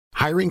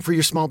Hiring for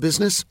your small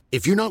business?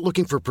 If you're not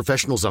looking for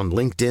professionals on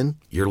LinkedIn,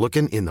 you're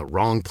looking in the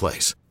wrong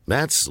place.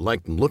 That's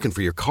like looking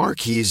for your car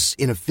keys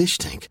in a fish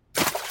tank.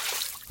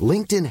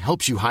 LinkedIn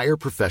helps you hire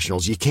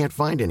professionals you can't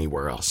find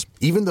anywhere else,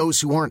 even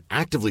those who aren't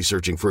actively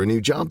searching for a new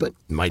job but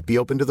might be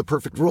open to the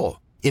perfect role.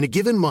 In a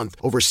given month,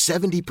 over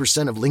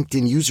 70% of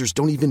LinkedIn users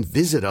don't even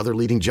visit other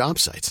leading job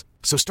sites.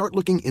 So start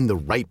looking in the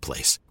right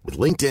place. With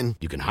LinkedIn,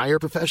 you can hire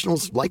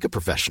professionals like a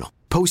professional.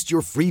 Post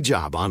your free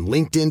job on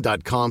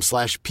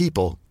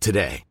linkedin.com/people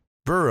today.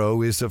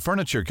 Burrow is a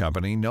furniture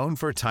company known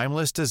for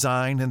timeless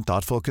design and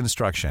thoughtful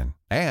construction,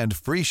 and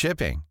free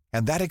shipping,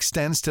 and that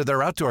extends to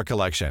their outdoor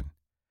collection.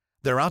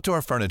 Their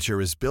outdoor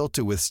furniture is built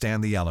to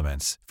withstand the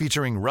elements,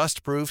 featuring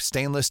rust-proof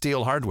stainless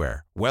steel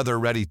hardware,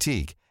 weather-ready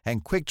teak,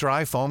 and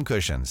quick-dry foam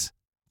cushions.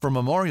 For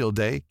Memorial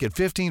Day, get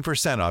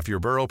 15% off your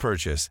Burrow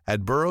purchase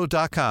at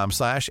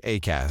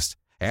burrow.com/acast,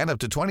 and up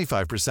to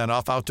 25%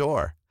 off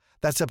outdoor.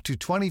 That's up to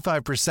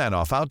 25%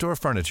 off outdoor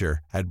furniture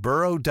at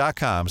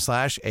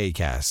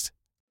burrow.com/acast.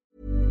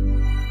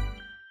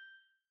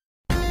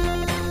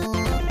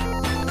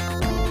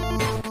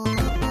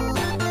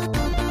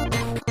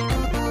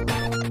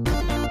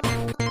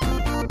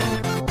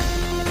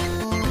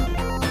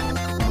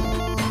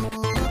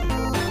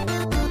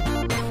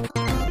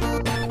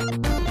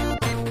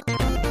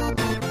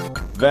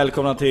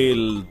 Välkomna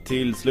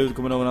till slut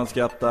kommer någon att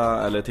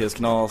skratta, eller till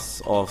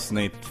Knas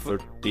avsnitt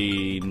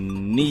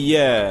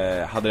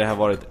 49. Hade det här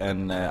varit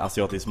en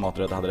asiatisk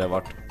maträtt hade det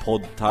varit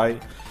pad thai,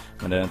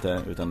 men det är det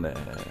inte, utan det är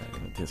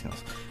till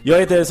Knas. Jag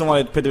heter som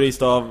vanligt Peter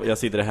Ristav, jag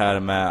sitter här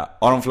med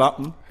Aron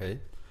Flappen. Hej.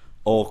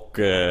 Och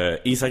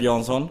Isak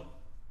Jansson.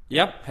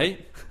 Ja,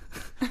 hej.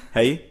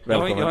 Hej,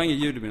 välkommen. Jag har ingen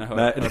ljud i mina hörn.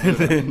 Nej,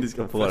 du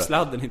ska få för det.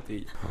 sladden inte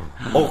i.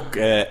 Och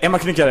Emma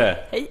Knyckare.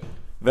 Hej.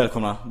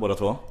 Välkomna båda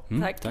två.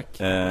 Tack.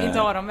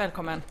 Inte Aron,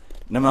 välkommen.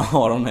 Nej, men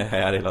Aron är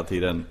här hela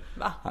tiden.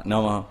 Va? Han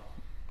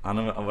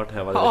har varit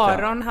här varje vecka. Har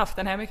Aron haft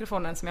den här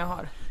mikrofonen som jag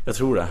har? Jag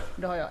tror det.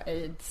 Då har jag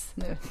AIDS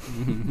nu.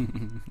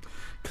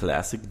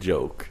 Classic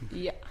joke.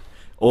 Ja.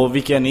 Och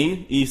vilka är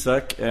ni?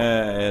 Isak,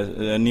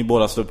 ni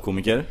båda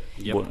ståuppkomiker.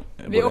 Yep.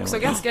 Vi är också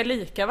ganska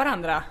lika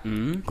varandra.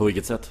 På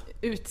vilket sätt?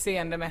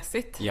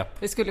 Utseendemässigt. Yep.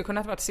 Vi skulle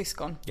kunna ha varit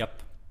syskon.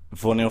 Japp.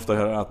 Får ni ofta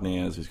höra att ni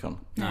är syskon?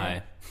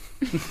 Nej.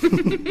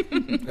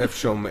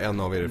 Eftersom en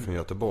av er är från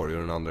Göteborg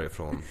och den andra är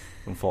från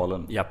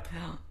Falun. Japp.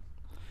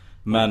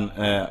 Men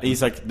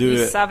Isak,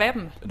 Gissa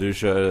vem? du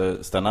kör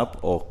stand-up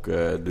och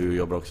du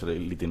jobbar också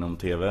lite inom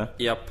tv.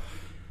 Japp.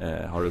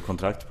 Har du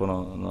kontrakt på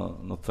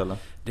något ställe?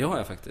 Det har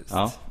jag faktiskt.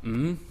 Ja.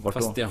 Vart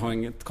Fast då? jag har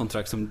inget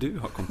kontrakt som du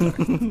har kontrakt.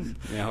 Men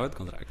jag har ett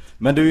kontrakt.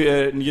 Men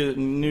du,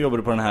 nu jobbar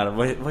du på den här,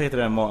 vad heter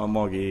det?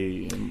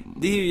 Magi?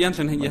 Det är ju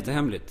egentligen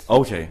jättehemligt.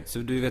 Okej. Så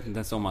du vet inte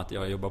ens om att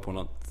jag jobbar på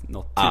något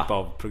typ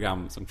av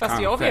program som Fast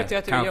kanske, jag vet ju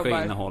att du kanske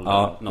jobbar. innehåller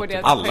Ja. något typ.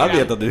 Alla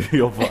vet att du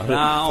jobbar.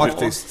 Ja,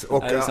 faktiskt.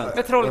 Och, är det sant?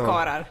 Med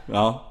trollkarlar.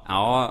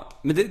 Ja,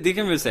 men det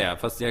kan vi väl säga.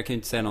 Fast jag kan ju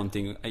inte säga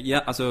någonting.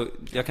 Alltså,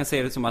 jag kan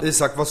säga det som att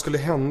Isak, vad skulle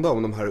hända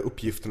om de här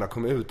uppgifterna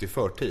kom ut i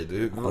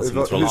förtid?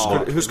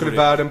 Hur skulle det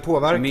världen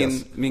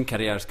påverkas? Min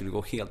karriär skulle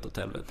gå helt åt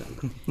helvete.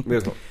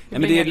 Vet du? Ja,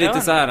 men det är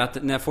lite så här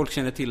att när folk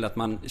känner till att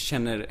man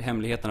känner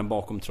hemligheterna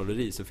bakom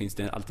trolleri, så finns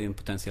det alltid en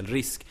potentiell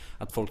risk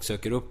att folk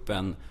söker upp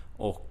en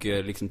och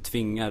liksom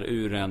tvingar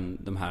ur en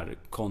de här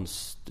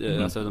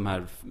alltså de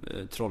här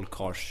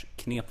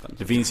trollkarsknepen.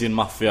 Det finns ju en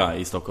maffia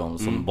i Stockholm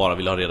som bara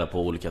vill ha reda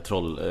på olika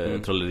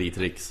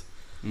trolleritricks.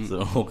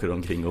 Så åker de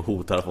omkring och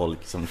hotar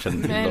folk som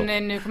känner till dem.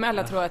 Men nu kommer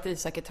alla tro att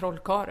Isak är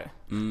trollkarl.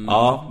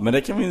 Ja, men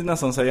det kan vi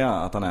nästan säga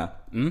att han är.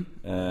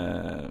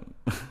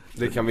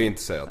 Det kan vi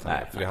inte säga att han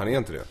är, för han är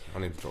inte det.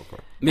 Han är inte trollkarl.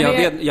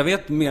 Men jag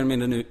vet mer eller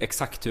mindre nu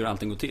exakt hur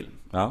allting går till.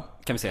 Ja.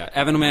 Kan vi säga.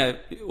 Även om jag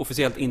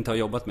officiellt inte har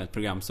jobbat med ett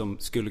program som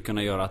skulle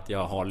kunna göra att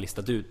jag har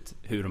listat ut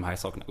hur de här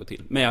sakerna går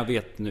till. Men jag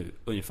vet nu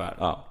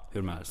ungefär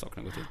hur de här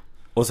sakerna går till.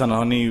 Och sen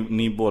har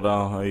ni båda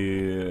har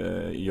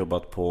ju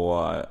jobbat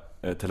på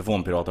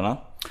Telefonpiraterna.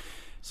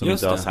 Som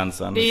Just inte har det. sänts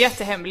sen. Det är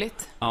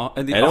jättehemligt. Ja,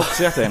 Är det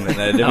också jättehemligt?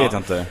 Nej, det vet jag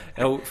inte.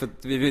 Jo, för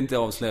vi vill inte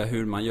avslöja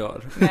hur man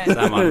gör. Nej.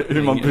 Där man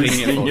Hur man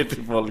ringer folk.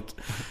 till folk.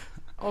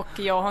 Och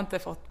jag har inte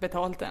fått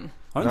betalt än.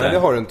 Har du Nej, inte? det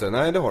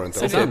har du inte.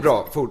 Så Okej, det-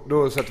 bra.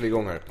 Då sätter vi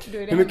igång här. Du, det är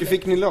Hur mycket hemligt.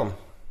 fick ni lön?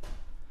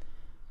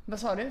 Vad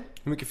sa du?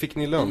 Hur mycket fick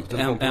ni lön på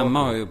telefonpiraterna?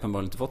 Emma har ju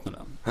uppenbarligen inte fått någon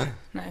lön.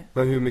 Nej.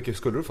 Men hur mycket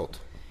skulle du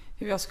fått?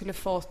 Hur jag skulle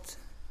fått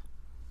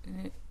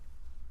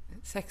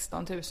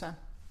 16 000.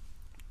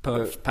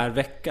 Per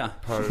vecka.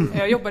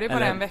 Jag jobbade ju bara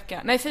Eller- en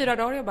vecka. Nej, 4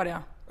 dagar jobbade jag.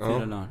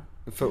 4 dagar.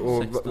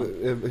 Och 16.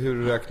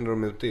 hur räknar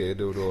de ut det?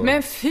 Då?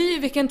 Men fy,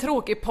 vilken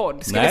tråkig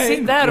podd. Ska Nej. vi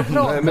sitta där och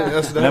prata? Nej, men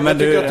alltså, Nej, men jag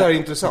tycker du- att det här är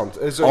intressant.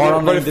 Alltså,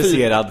 Aron var det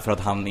intresserad för att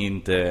han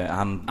inte...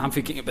 Han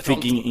fick inget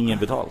betalt. fick ingen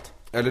betalt.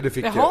 Eller det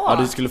fick Jaha. jag. Ja,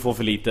 du skulle få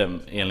för lite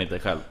enligt dig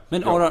själv.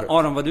 Men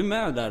Aron, var du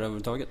med där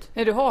överhuvudtaget?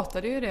 Nej, du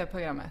hatade ju det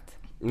programmet.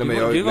 Nej, men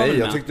Du var väl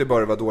jag med? tyckte bara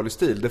det var dålig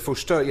stil. Det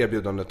första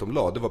erbjudandet de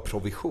la, det var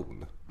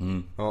provision.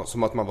 Ja,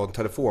 som att man var en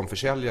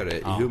telefonförsäljare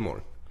i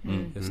humor.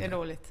 Det är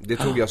dåligt. Det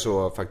tog jag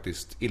så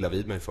faktiskt illa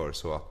vid mig för,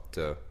 så att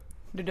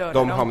Du dödade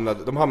dem.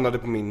 De hamnade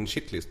på min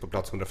shitlist på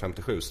plats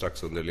 157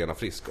 strax under Lena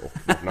Frisk och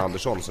Martin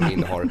Andersson som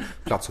innehar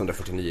plats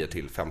 149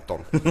 till 15.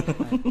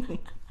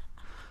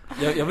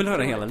 Jag vill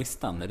höra hela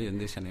listan,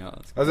 det känner jag.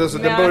 Alltså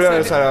det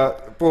börjar så här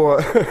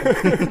på...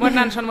 Mårten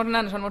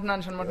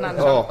Andersson.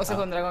 Ja. Och så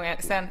 100 gånger.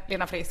 Sen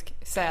Lena Frisk.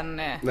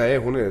 Sen... Nej,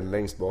 hon är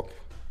längst bak.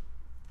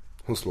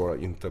 Hon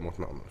slår inte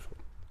Mårten Andersson.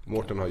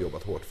 Mårten har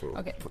jobbat hårt för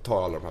att få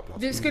ta alla de här platserna.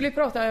 Vi skulle ju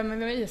prata om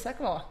vem Isak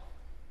var.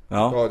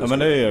 Ja, men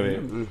det gör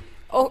vi.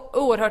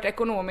 Och oerhört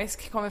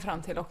ekonomisk kom vi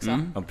fram till också.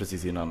 Ja,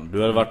 precis innan.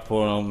 Du hade varit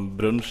på någon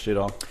brunch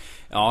idag.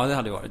 Ja, det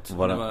hade varit.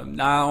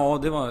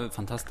 Det var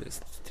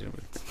fantastiskt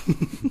trevligt.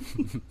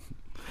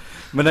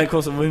 Men den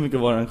kostar, hur mycket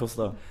var den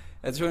kostade?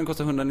 Jag tror den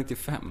kostade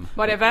 195.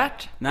 Var det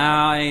värt?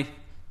 Nej,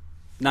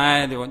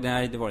 det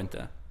var det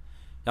inte.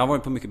 Jag har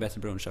varit på mycket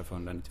bättre bruncher för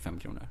 195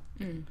 kronor.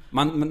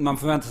 Man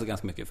förväntar sig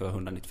ganska mycket för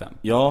 195.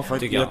 Ja,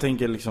 faktiskt. Jag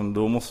tänker liksom,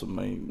 då måste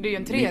man... Det är ju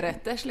en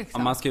 3-rätters liksom.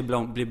 Ja, man ska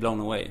ju bli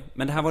blown away.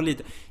 Men det här var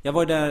lite... Jag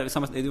var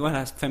där, det var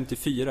här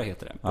 54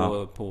 heter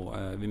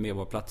det. Vid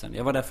Medborgarplatsen.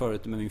 Jag var där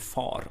förut med min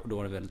far och då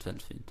var det väldigt,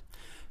 väldigt fint.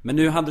 Men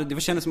nu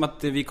det kändes som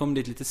att vi kom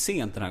dit lite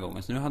sent den här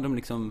gången. Så nu hade de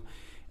liksom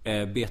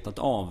betat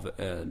av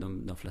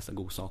de flesta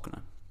godsakerna.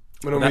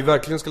 Men om vi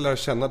verkligen ska lära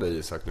känna dig,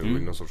 Isak, nu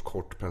i någon sorts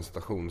kort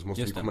presentation, så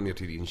måste vi komma ner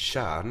till din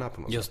kärna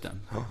på något sätt.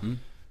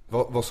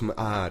 Vad som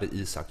är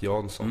Isak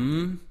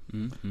Jansson.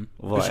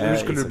 Hur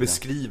skulle du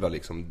beskriva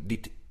liksom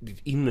ditt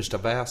innersta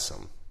väsen?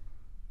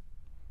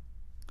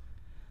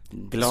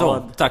 Glad.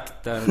 Så, tack.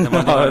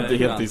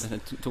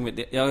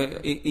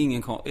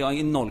 Jag har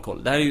ingen noll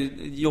koll. Det här är ju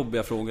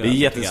jobbiga frågor. Det är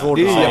jättesvårt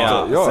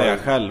att säga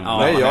själv.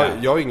 Nej,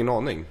 jag har ingen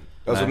aning.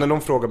 Alltså när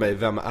någon frågar mig,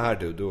 vem är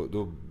du?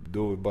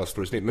 Då bara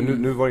slår det snitt. Men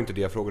nu var det inte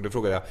det jag frågade. Nu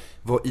frågade jag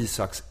vad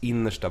Isaks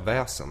innersta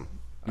väsen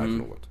är för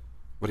något.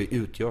 Vad det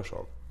utgörs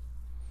av.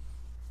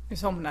 Nu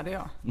somnade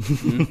jag.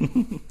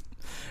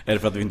 Är det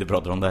för att vi inte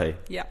pratar om dig?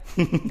 Ja.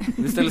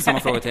 Vi ställer samma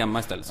fråga till Emma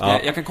istället. Så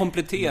jag kan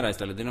komplettera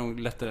istället. Det är nog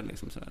lättare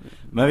liksom sådär.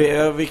 Men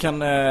vi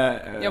kan...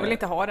 jag vill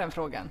inte ha den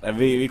frågan.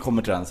 Vi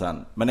kommer till den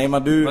sen. Men Emma,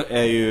 du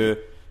är ju...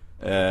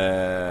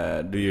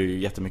 du gör ju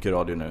jättemycket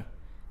radio nu.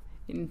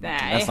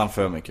 Nej. Nästan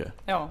för mycket.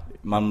 Ja.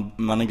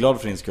 Man är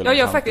glad för din skull. Jag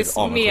gör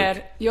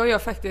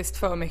faktiskt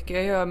för mycket.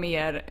 Jag gör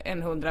mer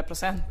än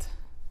 100%.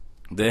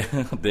 Det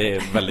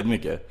är väldigt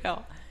mycket. Ja.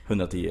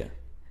 110.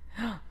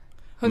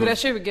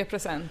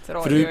 120%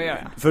 radio gör jag.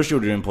 Först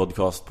gjorde du en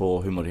podcast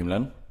på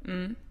Humorhimlen.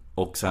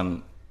 Och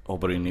sen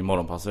hoppade du in i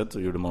morgonpasset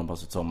och gjorde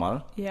morgonpasset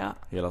sommar. Ja.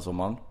 Hela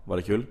sommaren. Var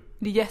det kul?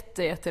 Det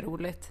är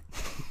jätteroligt.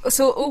 Och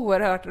så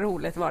oerhört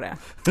roligt var det.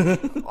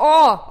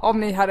 Om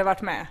ni hade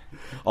varit med.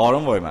 Ja,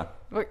 de var ju med.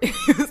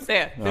 Just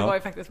det, vi var ju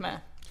faktiskt med.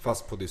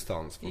 Fast på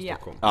distans från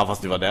Stockholm. Ja,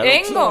 fast du var där En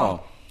också.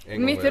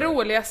 gång. Mitt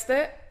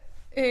roligaste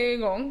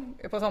gång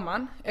på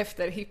sommaren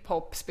efter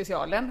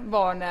hiphop-specialen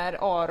var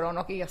när Aron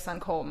och Esan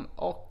kom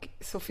och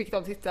så fick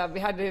de titta.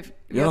 Vi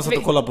satt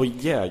och kollade på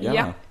Jägarna.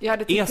 Ja, jag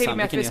hade till Esan,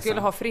 med att vi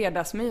skulle ha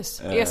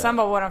fredagsmys. Esan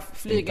var våran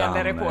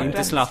flygande reporter.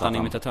 Inte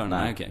Zlatan-imitatören,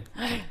 nej okej.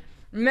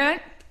 Men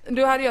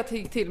då hade jag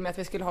till med att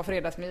vi skulle ha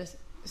fredagsmys.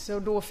 Så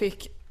då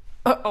fick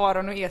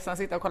Aron och Esan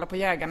sitta och kolla på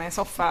Jägarna i en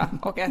soffa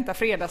och äta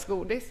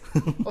fredagsgodis.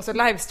 Och så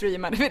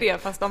livestreamade vi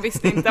det fast de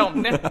visste inte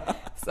om det.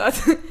 Så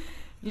att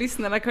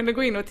lyssnarna kunde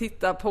gå in och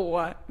titta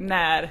på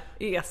när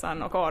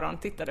Esan och Aron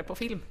tittade på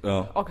film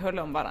och höll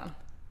om varann.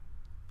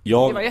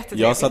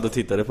 Jag satt och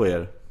tittade på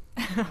er.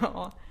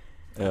 Ja.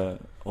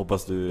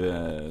 Hoppas du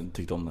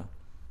tyckte om det.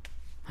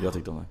 Jag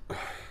tyckte om det.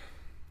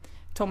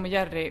 Tom och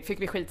Jerry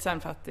fick vi skit sen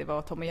för att det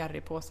var Tom och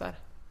Jerry-påsar.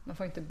 Man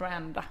får inte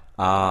branda.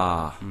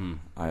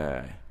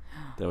 Aj.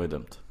 Det var ju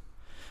dumt.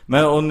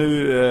 Men och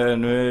nu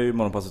är ju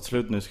morgonpasset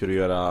slut. Nu ska du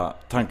göra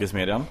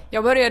Tankesmedjan.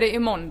 Jag började i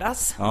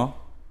måndags. Ja.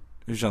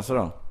 Hur känns det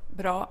då?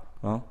 Bra.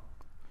 Ja.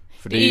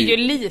 För det är ju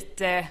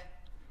lite...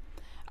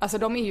 Alltså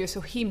de är ju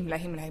så himla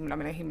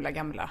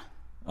gamla.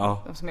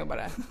 Ja. De som jobbar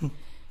där.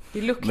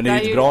 Det luktar men det är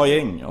ju ett bra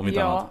gäng om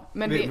inte annat.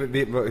 Men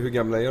hur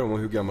gamla är de och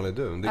hur gammal är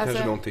du? Det är alltså,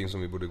 kanske någonting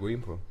som vi borde gå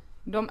in på.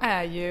 De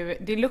är ju...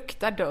 Det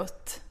luktar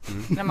dött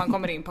när man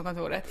kommer in på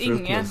kontoret.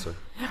 Ingen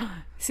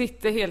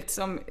sitter helt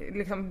som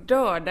liksom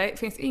döda. Det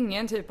finns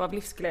ingen typ av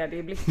livsglädje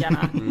i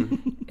blickarna.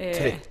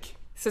 Träck.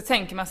 Så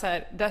tänker man så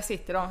här, där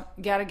sitter de,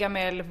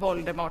 Gargamel,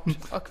 Voldemort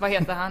och vad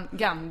heter han?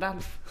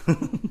 Gandalf.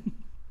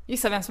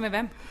 Gissa vem som är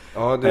vem?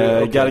 Ja,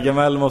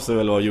 Gargamel måste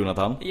väl vara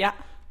Jonathan. Ja.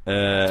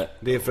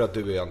 Det är för att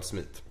du är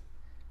antisemit.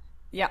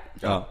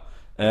 Ja.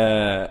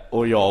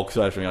 Och jag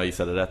också eftersom jag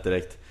gissade rätt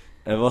direkt.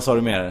 Vad sa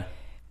du mer?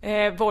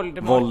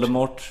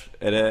 Voldemort.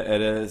 Är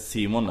det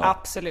Simon då?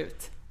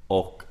 Absolut.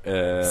 Och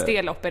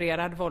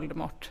stelopererad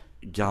Voldemort.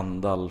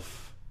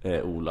 Gandalf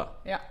Ola.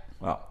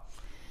 Ja.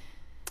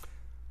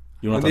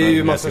 Men det är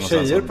ju massa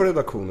tjejer på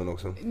redaktionen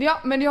också. Ja,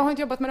 men jag har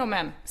inte jobbat med dem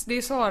än. Det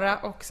är Sara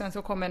och sen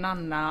så kommer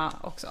Nanna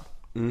också.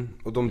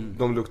 Och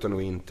de luktar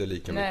nog inte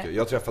lika mycket.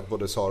 Jag har träffat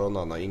både Sara och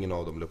Nanna. Ingen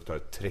av dem luktar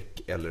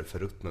träck eller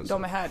förruttnelse.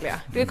 De är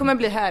härliga. Det kommer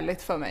bli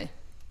härligt för mig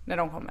när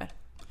de kommer.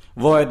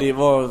 Vad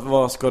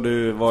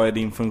är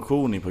din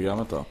funktion i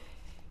programmet då?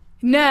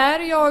 När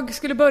jag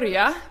skulle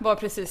börja var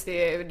precis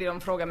det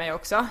de frågade mig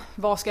också.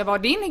 Vad ska vara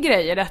din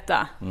grej i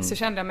detta? Så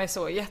kände jag mig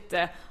så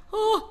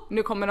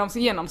nu kommer de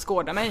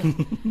genomskåda mig.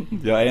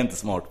 Jag är inte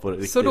smart på det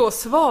riktigt. Så då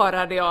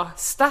svarade jag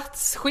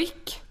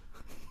statsskick.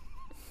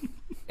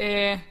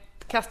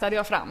 Kastade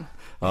jag fram.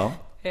 Ja.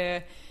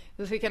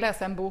 Då fick jag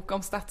läsa en bok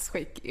om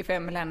statsskick i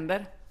 5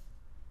 länder.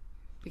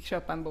 Fick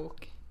köpa en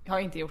bok. Jag har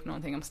inte gjort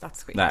någonting om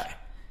statsskick. Nej.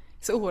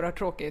 Så oerhört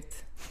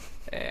tråkigt.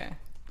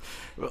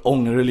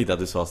 Ångrar du lite att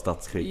du sa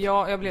statsskick?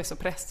 Ja, jag blev så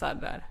pressad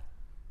där.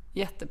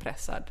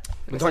 Jättepressad.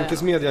 Men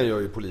Tankesmedjan gör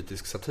ju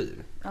politisk satir.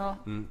 Ja.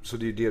 Så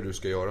det är det du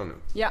ska göra nu.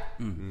 Ja.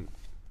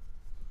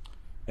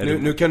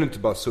 Nu kan du inte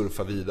bara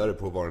surfa vidare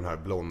på vad den här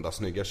blonda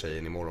snygga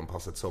tjejen i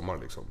Morgonpasset sommar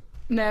liksom.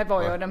 När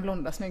var jag den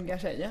blonda snygga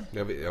tjejen?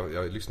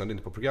 Jag lyssnade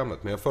inte på programmet,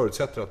 men jag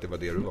förutsätter att det var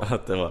det du var.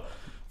 Att det var.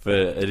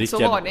 För Rickard,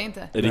 så var det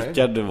inte.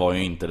 Rickard var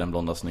ju inte den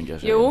blonda snygga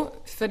tjejen. Jo,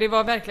 för det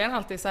var verkligen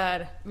alltid så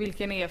här: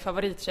 vilken är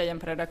favorittjejen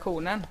på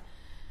redaktionen?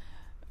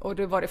 Och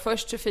då var det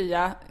först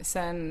Sofia,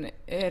 sen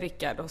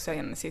Rickard och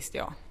sen sist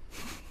jag.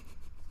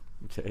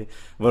 Okej.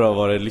 Vadå,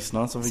 var det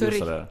lyssnaren som fick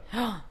gissa det?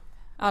 Ja,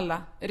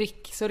 alla.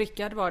 Så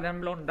Rickard var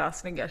den blonda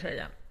snygga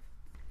tjejen.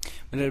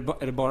 Men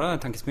är det bara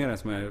Tankesmedjan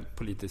som är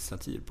politisk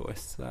satir på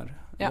SR?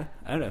 Ja.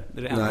 Är det?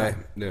 Är det enda? Nej,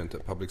 det är det inte.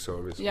 Public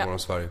service, Morgon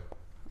Sverige.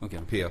 Okay.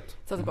 P1.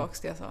 Ta tillbaka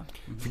det jag sa.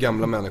 För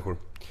gamla människor.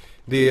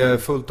 Det är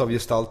fullt av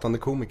gestaltande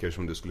komiker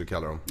som du skulle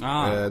kalla dem.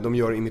 De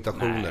gör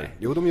imitationer. Nej.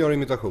 Jo, de gör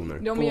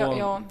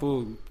imitationer.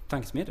 På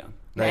Tankesmedjan?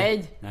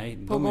 Nej.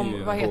 På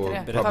vad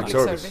heter det? Public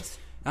service.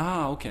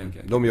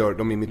 Okej.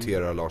 De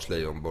imiterar Lars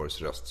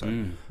Leijonborgs röst så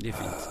här. Det är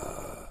fint.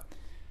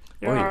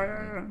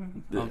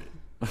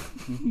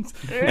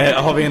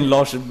 Har vi en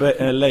Lars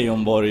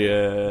Leijonborg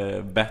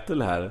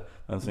battle här?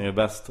 Vem som är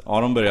bäst?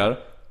 Aron börjar.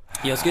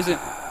 Jag skulle säga...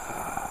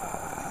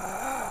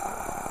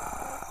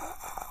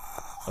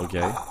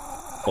 Okej.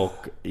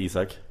 Och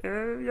Isak?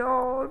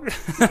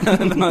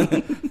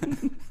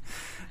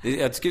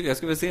 Jag skulle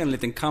vilja se en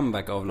liten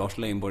comeback av Lars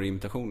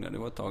Leijonborg-imitationer. Det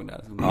var ett tag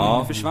där.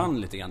 Det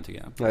försvann lite grann, tycker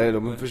jag. Nej,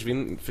 de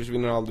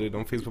försvinner aldrig.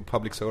 De finns på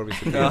public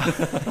service.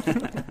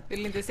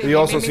 Vill inte se det är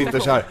jag som sitter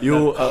så här.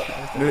 Jo,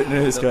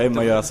 nu ska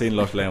Emma göra sin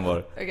Lars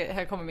Leijonborg. Okej,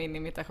 här kommer min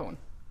imitation.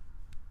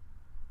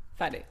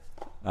 Färdig.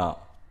 Ja.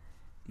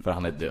 För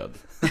han är död.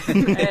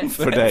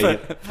 För dig.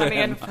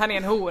 Han är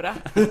en hora.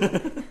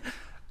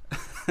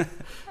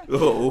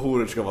 Och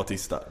horor ska vara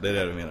tysta. Det är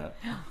det du menar.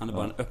 Han är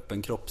bara en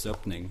öppen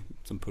kroppsöppning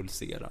som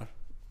pulserar.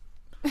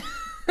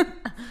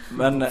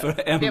 Men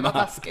för Emma, det var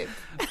taskigt.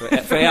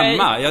 För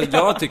Emma,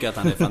 jag tycker att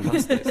han är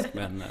fantastisk,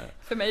 men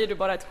för mig är du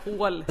bara ett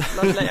hål,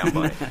 Lars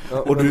Leijonborg.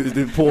 Och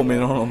du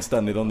påminner honom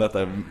ständigt om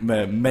detta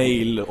med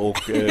mail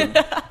och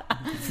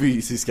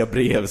fysiska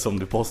brev som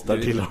du postar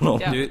till honom.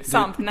 Ja,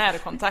 samt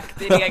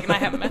närkontakt i det egna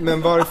hemmet.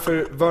 Men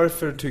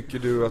varför tycker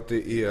du att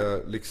det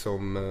är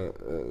liksom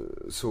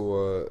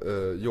så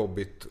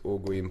jobbigt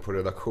att gå in på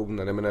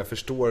redaktionen? Jag menar, jag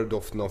förstår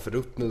doften av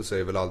förruttnelse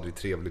är väl aldrig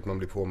trevligt. Man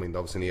blir påmind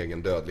av sin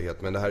egen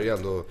dödlighet. Men det här är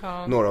ändå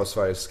några av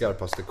Sveriges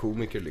skarpaste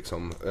komiker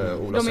liksom.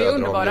 Ola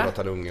Söderholm,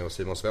 Jonathan Unge och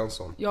Simon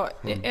Svensson. Jag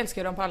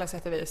älskar dem på alla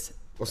sätt och vis.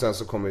 Och sen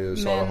så kommer ju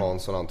Sara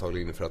Hansson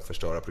antagligen in för att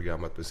förstöra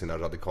programmet med sina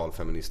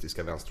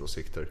radikalfeministiska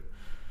vänsteråsikter.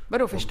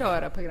 Vadå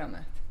förstöra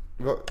programmet?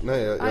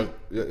 Nej,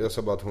 jag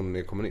sa bara att hon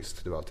är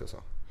kommunist. Det var allt jag sa.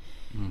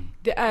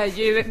 Det är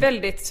ju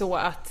väldigt så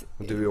att...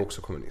 Du är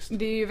också kommunist.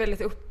 Det är ju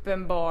väldigt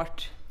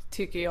uppenbart,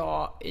 tycker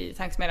jag, i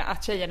Tankesmedjan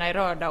att tjejerna är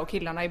röda och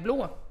killarna är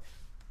blå.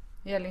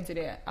 Det gäller inte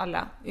det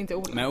alla, inte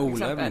Ola. Men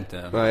Ola är väl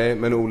inte... Nej,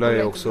 men Ola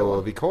är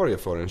också vikarie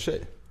för en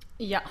tjej.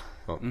 Ja.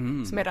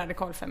 Som är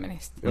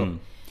radikalfeminist.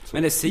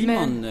 Men är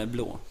Simon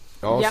blå?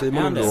 Ja,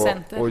 Simon är blå.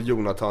 Center. Och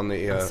Jonathan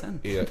är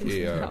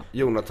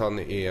Jonathan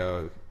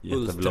är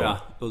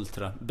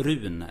ultra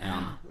brun är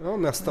han. Ja,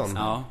 nästan.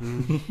 Ja.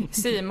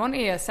 Simon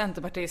är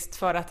centerpartist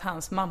för att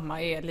hans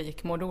mamma är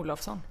lik Maud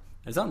Olofsson.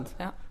 Är det sant?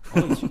 Ja.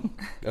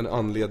 En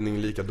anledning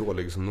lika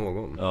dålig som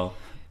någon. Ja.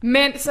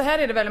 Men så här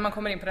är det väl när man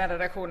kommer in på den här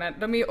redaktionen.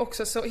 De är ju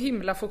också så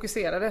himla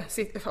fokuserade.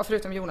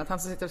 Förutom Jonathan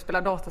som sitter och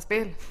spelar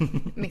dataspel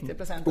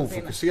 90% av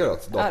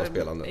ofokuserat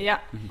dataspelande. Ja.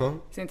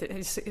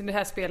 Det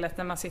här spelet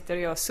när man sitter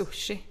och gör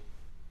sushi.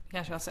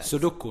 Kanske har sett.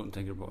 Sudoku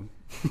tänker du på?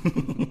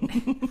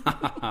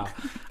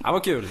 Ja,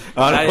 vad kul.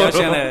 Jag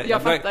känner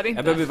jag fattar inte.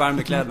 Jag börjar bli varm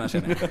i kläderna,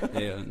 känner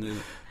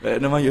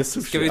jag. När man gör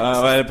sushi.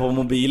 Vad är det på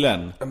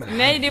mobilen?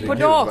 Nej, det är på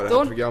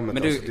datorn. Men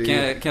du,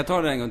 kan jag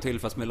ta det en gång till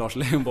fast med Lars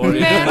Leijonborg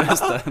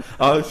resten?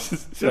 Ja,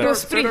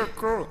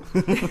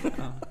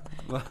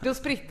 då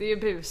spritter ju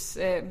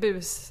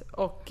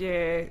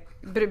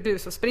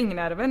bus och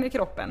springnerven i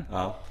kroppen.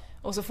 Ja.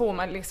 Och så får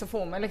man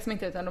liksom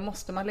inte, utan då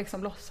måste man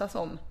liksom låtsas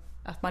om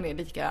att man är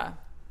lika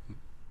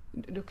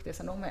duktig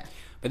som de är.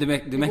 Men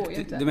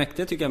det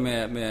mäktiga tycker jag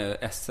med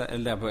SR,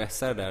 eller på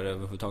SR där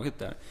överhuvudtaget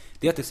där,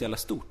 det är att det är så jävla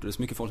stort och det är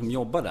så mycket folk som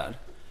jobbar där.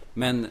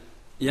 Men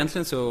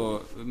egentligen så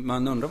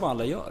man undrar vad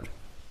alla gör.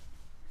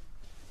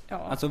 Ja.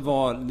 Alltså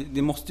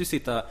det måste ju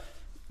sitta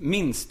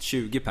minst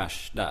 20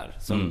 pers där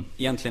som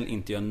egentligen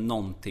inte gör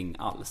någonting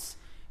alls,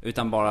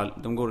 utan bara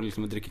de går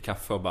liksom och dricker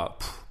kaffe och bara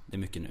Det är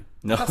mycket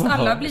nu. Fast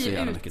alla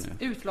blir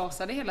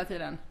utlasade hela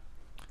tiden.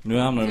 Nu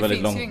hamnar du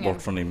väldigt långt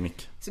bort från din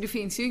mick. Så det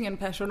finns ju ingen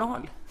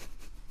personal.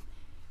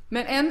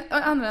 Men en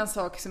annan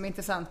sak som är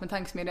intressant med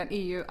tankesmedjan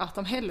är ju att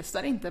de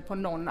hälsar inte på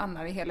någon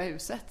annan i hela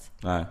huset.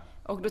 Nej.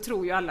 Och då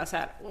tror ju alla så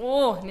här: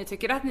 ni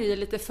tycker att ni är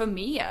lite för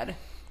mer.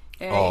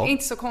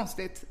 Inte så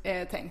konstigt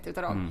tänkt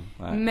utav dem.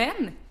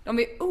 Men de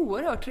är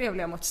oerhört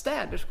trevliga mot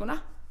städerskorna.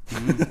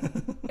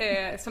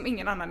 Som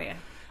ingen annan är.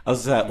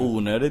 Alltså så här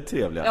onödigt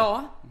trevliga.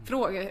 Ja,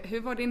 fråga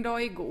hur var din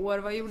dag igår?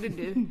 Vad gjorde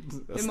du?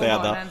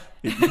 Städa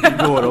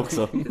igår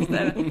också.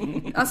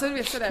 Alltså du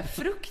vet sådär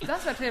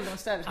fruktansvärt trevliga mot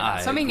städerskorna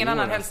som ingen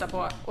annan hälsar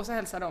på. Och så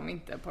hälsar de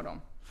inte på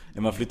dem.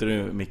 Ja, man flyttar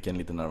du micken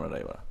lite närmare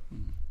dig bara.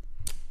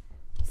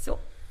 Så,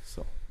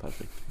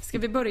 perfekt. Ska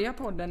vi börja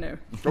podden nu?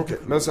 Okej,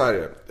 men så här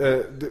är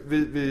det.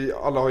 Vi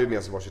alla har ju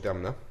med sig varsitt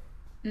ämne.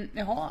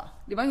 Jaha,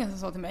 det var ingen som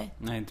sa till mig.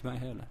 Nej, inte mig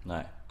heller.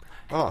 Nej.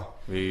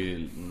 Vi är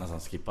ju nästan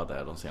skippat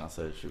där de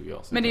senaste 20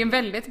 år. Men det är en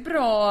väldigt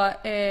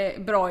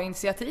bra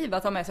initiativ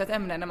att ha med sig ett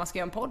ämne när man ska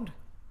göra en podd.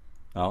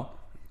 Ja,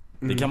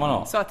 det kan man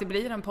ha. Så att det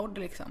blir en podd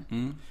liksom.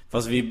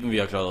 Fast vi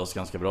har klarat oss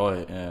ganska bra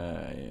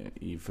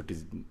i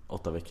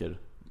 48 veckor.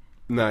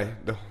 Nej,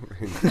 det har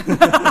vi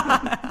inte.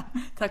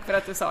 Tack för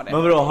att du sa det.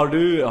 Men bra,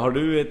 har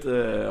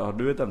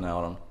du ett ämne,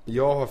 Aron?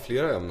 Jag har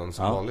flera ämnen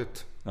som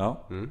vanligt.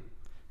 Ja.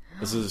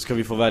 Alltså, ska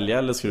vi få välja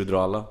eller ska du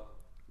dra alla?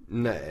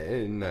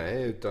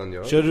 Nej, utan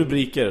jag... Kör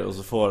rubriker och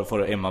så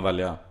får Emma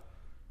välja.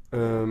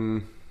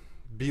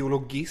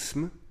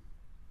 Biologism.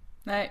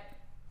 Nej.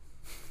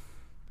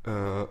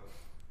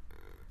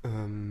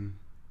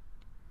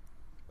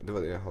 Det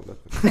var det jag hade.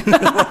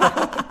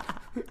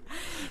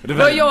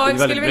 Jag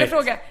skulle vilja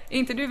fråga, är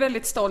inte du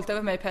väldigt stolt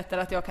över mig, Petter,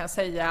 att jag kan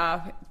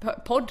säga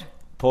podd?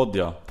 Podd,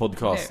 ja.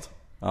 Podcast.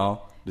 Nu.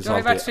 Ja, du har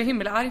ju varit så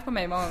himla arg på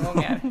mig många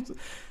gånger.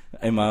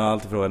 Emma har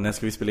alltid frågat, när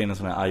ska vi spela in en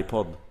sån här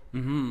iPod?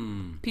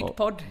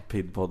 Pidpodd.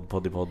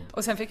 Poddipod.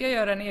 Och sen fick jag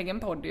göra en egen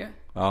podd ju.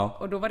 Ja.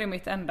 Och då var det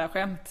mitt enda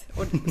skämt.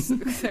 Och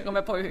sen kom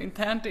jag på hur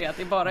internt det är, att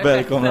det bara är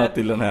välkomna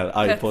till den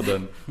här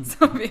iPodden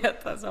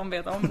som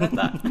vet om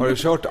detta. Har du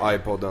kört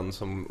iPodden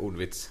som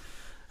ordvits?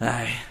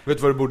 Nej. Vet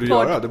du vad du borde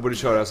göra? Du borde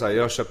köra så här: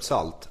 jag har köpt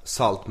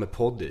salt med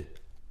podd i.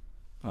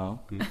 Ja.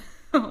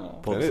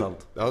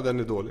 Poddsalt. Ja, den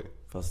är dålig.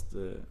 Fast,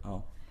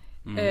 ja.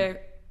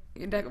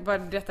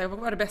 Detta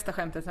var det bästa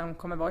skämtet som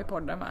kommer vara i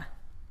podden, va?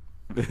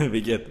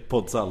 Vilket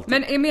poddsalt.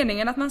 Men är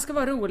meningen att man ska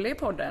vara rolig i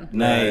podden?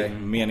 Nej,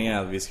 meningen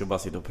är att vi ska bara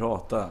sitta och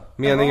prata.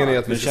 Meningen är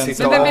att vi ska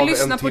sitta av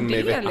en timme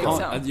i veckan.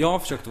 Liksom? Jag har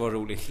försökt vara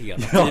rolig hela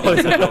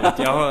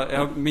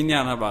tiden. Min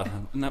hjärna bara,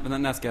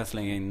 när ska jag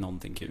slänga in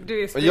någonting kul?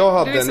 Du är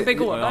så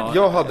begåvad.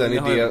 Jag hade en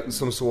idé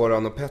som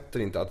Soran och Petter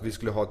inte, att vi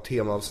skulle ha ett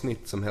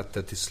temaavsnitt som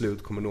hette Till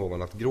slut kommer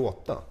någon att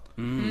gråta.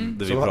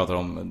 Där vi pratar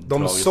om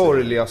de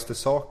sorgligaste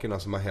sakerna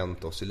som har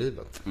hänt oss i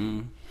livet.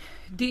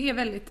 Det är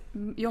väldigt...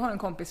 Jag har en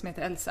kompis som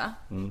heter Elsa.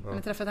 Har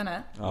ni träffat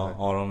henne? Ja,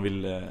 Aron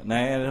vill...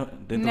 Nej,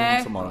 det är inte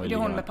hon som Aron vill ligga med. Nej, det är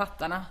hon med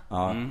pattarna.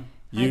 Ja.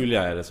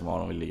 Julia är det som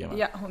Aron vill ligga med.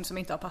 Ja, hon som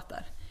inte har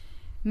pattar.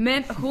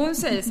 Men hon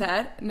säger så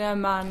här, när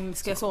man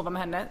ska sova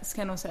med henne, så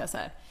kan hon säga så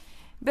här: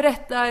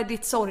 berätta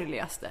ditt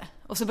sorgligaste.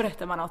 Och så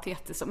berättar man något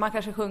jättesorgligt. Man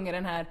kanske sjunger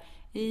den här: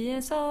 i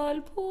en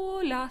sal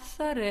på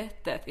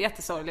lasarettet.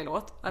 Jättesorglig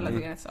låt. Alla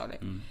tycker den är sorglig.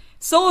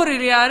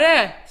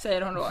 Sorgligare,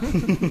 säger hon då.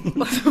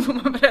 Och så får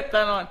man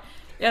berätta någon.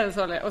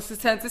 Och så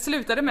sen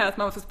slutar det med att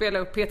man får spela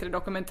upp P3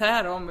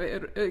 Dokumentär om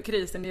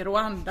krisen i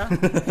Rwanda.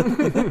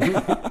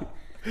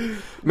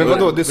 Men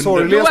vadå, det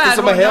sorgligaste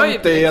som har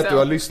hänt är att du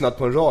har lyssnat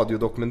på en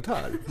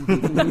radiodokumentär.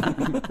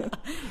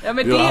 Ja,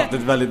 men du har haft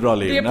ett väldigt bra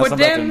liv.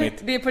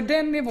 Det är på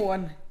den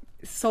nivån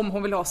som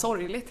hon vill ha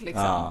sorgligt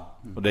liksom. Ja,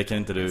 och det kan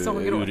inte du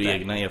ur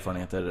egna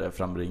erfarenheter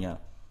frambringa.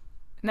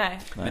 Nej.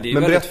 Men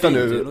berätta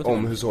nu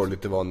om hur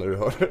sorgligt det var när du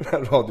hörde den här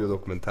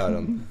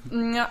radiodokumentären.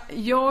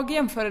 Jag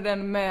jämförde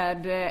den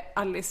med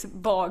Alice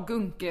Bah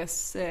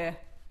Gunkes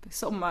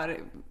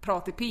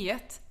sommarprat i P1.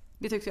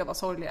 Det tyckte jag var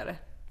sorgligare.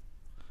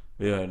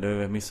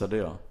 Det missade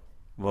jag.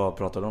 Vad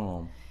pratade de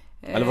om?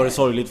 Eller var det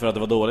sorgligt för att det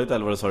var dåligt,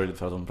 eller var det sorgligt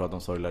för att hon pratade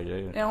om sorgliga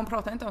grejer? Ja, hon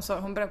pratade inte om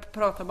sorg. Hon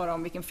pratade bara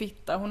om vilken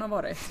fitta hon har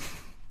varit.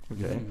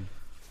 Okej.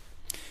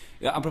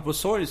 Ja, apropå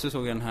sorg så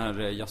såg jag den här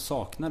Jag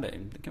saknar dig.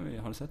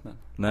 Har du sett den?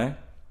 Nej.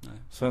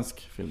 Svensk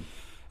film.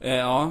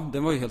 Ja,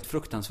 den var ju helt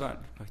fruktansvärd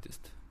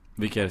faktiskt.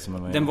 Vilka är det som är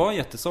med? Den var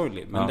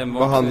jättesorglig, men den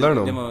var vad handlar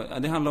den om?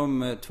 Det handlar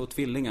om två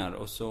tvillingar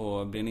och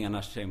så blir den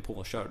ena tjejen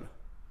påkörd.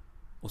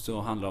 Och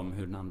så handlar det om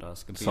hur den andra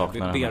ska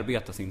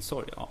bearbeta sin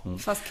sorg. Ja.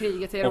 Fast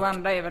kriget i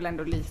Rwanda är väl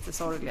ändå lite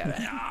sorgligare.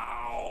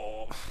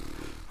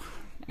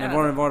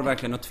 Men var det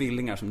verkligen några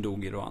tvillingar som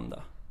dog i Rwanda?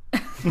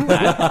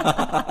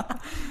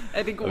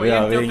 Det går ju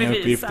inte att bevisa. Inga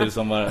uppgifter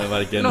som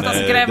varken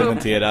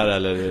dementerar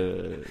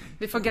eller...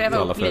 Vi får gräva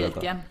upp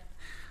liken.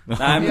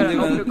 Nej,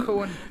 men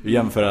vi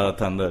jämför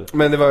tänder.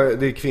 Men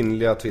det är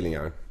kvinnliga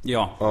tvillingar.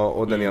 Ja.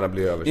 Och den ena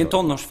blir överkörd. Det är en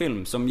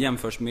tonårsfilm som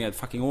jämförs med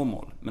fucking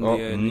Åmål. Men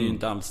det är ju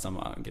inte alls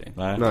samma grej.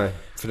 Nej,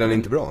 för den är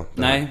inte bra.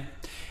 Nej.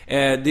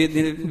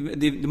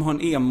 De har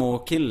en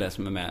emo-kille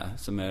som är med.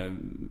 Som är,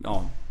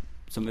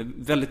 Som är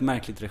väldigt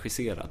märkligt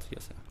regisserad, ska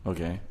jag säga.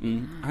 Okej.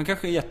 Han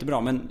kanske är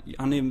jättebra, men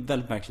han är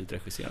väldigt märkligt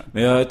regisserad.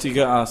 Men jag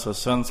tycker alltså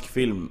svensk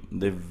film,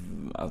 det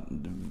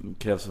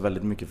krävs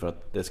väldigt mycket för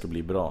att det ska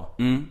bli bra.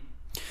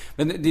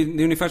 Men det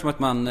är ungefär som att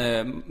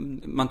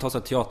man tar så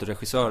här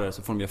teaterregissörer,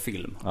 så får de göra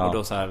film. Och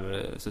då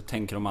så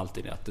tänker de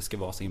alltid att det ska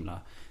vara så himla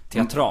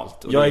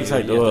teatralt. Och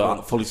exakt.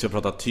 Och folk ska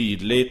prata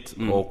tydligt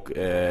och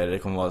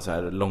det kommer vara så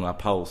här långa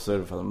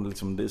pauser för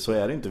liksom, så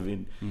är det inte.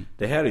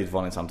 Det här är ju ett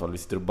vanligt samtal. Vi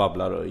sitter och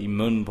babblar i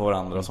mun på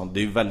varandra och sånt. Det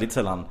är ju väldigt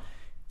sällan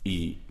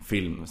i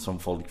film som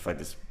folk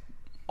faktiskt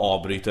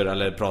avbryter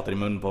eller pratar i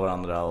mun på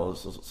varandra och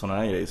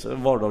sådana grejer. Så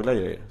vardagliga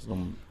grejer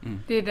som...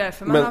 Det är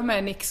därför man har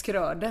med Nick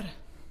Schröder.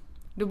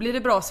 Då blir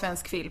det bra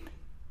svensk film.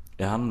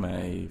 Är han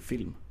med i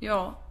film?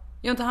 Ja.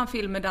 Gör inte han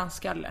film med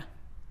danskalle?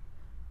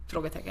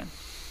 Frågetecken.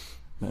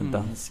 Med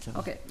danska?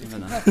 Okej, vi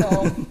ska prata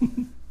om...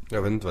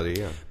 Jag vet inte vad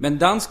det är. Men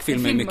dansk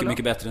film är mycket,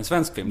 mycket bättre än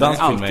svensk film.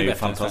 Dansk film är ju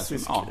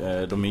fantastisk.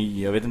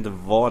 Jag vet inte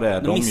vad det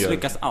är de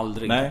misslyckas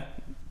aldrig. Nej,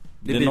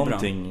 det är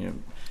någonting bra.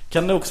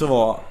 Kan det också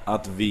vara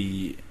att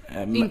vi...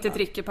 inte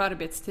dricker på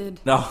arbetstid.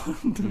 Ja,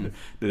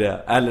 det är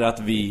det. Eller att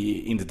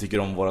vi inte tycker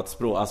om vårt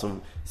språk. Alltså,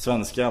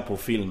 svenska på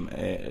film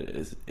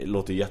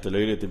låter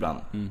jättelöjligt ibland.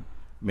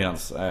 Medan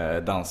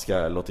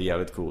danska låter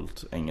jävligt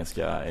coolt.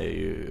 Engelska är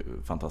ju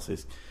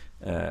fantastiskt.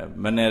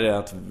 Men är det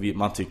att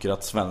man tycker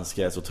att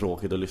svenska är så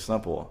tråkigt att lyssna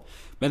på?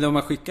 Men om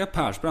man skickar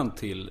Persbrandt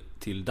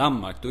till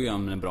Danmark, då gör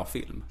han en bra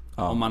film.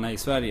 Om man är i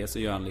Sverige så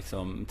gör han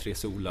liksom Tre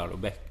solar och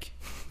Beck.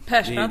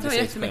 Persbrandt har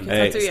jättemycket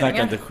tatueringar.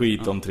 Snacka inte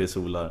skit om Tre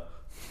solar.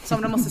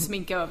 Som de måste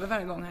sminka över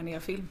varje gång han gör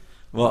film.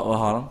 Vad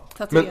har han?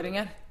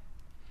 Tatueringar.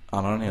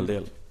 Han har en hel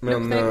del.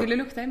 Vill du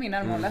lukta i min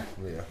armhåla?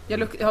 Jag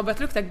har börjat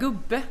lukta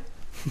gubbe.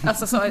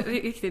 Alltså så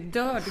riktigt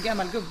död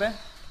gammal gubbe.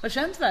 Har du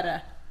känt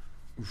värre?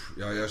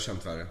 Ja, jag har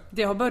känt värre.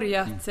 Det har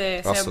börjat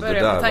sen jag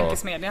började på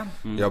tankesmedjan.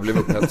 Jag blev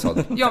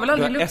upphetsad. Jag vill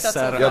aldrig lukta så.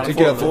 Jag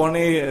tycker att får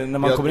ni när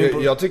man kommer in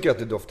på... Jag tycker att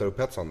det doftar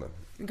upphetsande.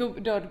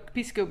 Död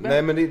pissgubbe.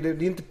 Nej, men det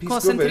är inte pissgubbe.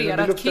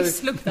 Koncentrerad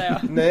kiss luktar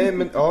jag. Nej,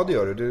 men ja, det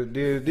gör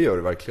det gör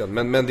det verkligen.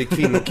 Men det är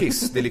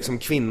kvinnokiss. Det är liksom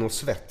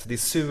kvinnosvett. Det är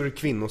sur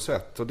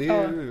kvinnosvett. Och det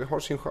har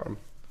sin charm.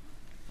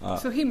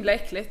 Så himla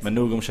äckligt. Men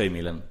nog om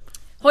tjejmilen.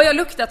 Har jag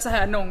luktat så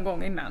här någon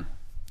gång innan?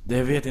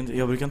 Det vet inte.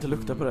 Jag brukar inte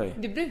lukta på dig.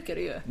 Det brukar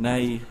du ju.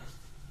 Nej.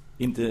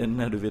 Inte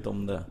när du vet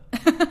om det.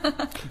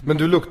 Men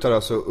du luktar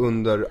alltså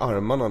under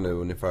armarna nu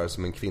ungefär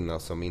som en kvinna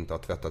som inte har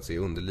tvättat sig i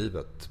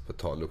underlivet på ett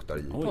tag luktar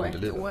i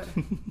underlivet. År.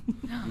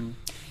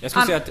 Jag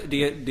skulle säga att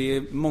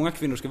det många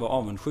kvinnor ska vara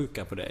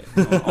avundsjuka på dig.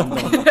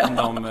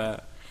 Om de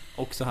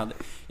också hade...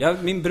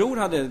 min bror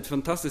hade ett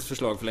fantastiskt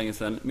förslag för länge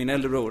sedan, min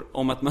äldre bror,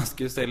 om att man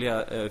skulle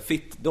sälja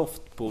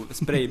fittdoft på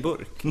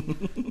sprayburk.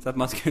 Så att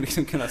man skulle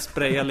liksom kunna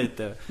spraya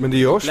lite. Men det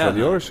görs väl,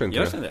 görs inte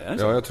det?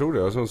 Ja, jag tror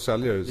det. Alltså,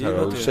 säljer så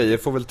här, och tjejer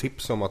får väl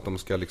tips om att de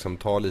ska liksom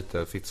ta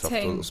lite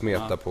fittsaft och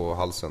smeta på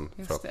halsen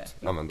för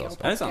att använda.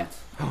 Är det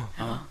sant?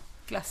 Ja.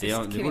 Klassiskt.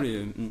 Ja, det borde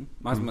ju,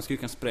 man skulle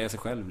kunna spraya sig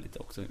själv lite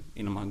också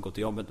innan man går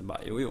till jobbet och bara,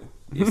 jo,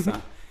 gissa.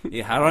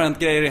 Här har det inte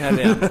grejer i här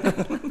igen.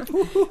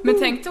 Men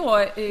tänk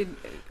då,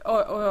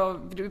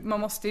 man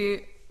måste ju,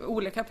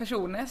 olika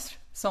personers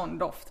sån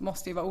doft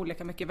måste ju vara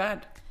olika mycket värd.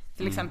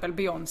 Till exempel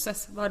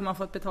Beyoncés, vad hade man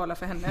fått betala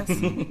för hennes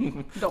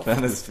doft? För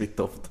hennes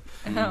fittdoft.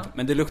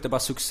 Men det luktar bara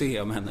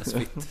succé om hennes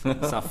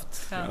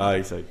fittsaft. Ja,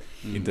 exakt.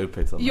 Inte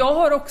upphetsande. Jag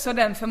har också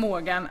den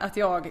förmågan att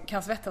jag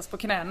kan svettas på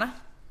knäna.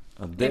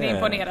 Är ni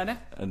imponerade?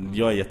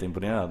 Jag är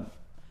jätteimponerad.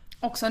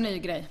 Också en ny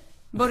grej.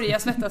 Börja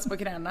svettas på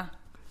knäna.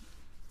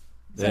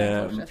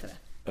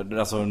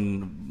 Alltså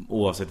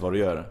oavsett vad du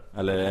gör.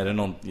 Eller är det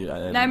någon...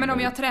 Nej, men om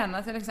jag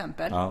tränar till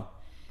exempel,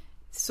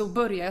 så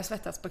börjar jag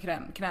svettas på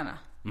knäna.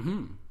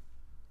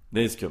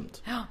 Det är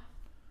skumt. Ja.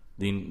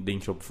 Din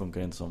kropp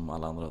funkar inte som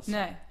alla andras.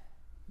 Nej.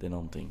 Det är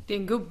någonting. Det är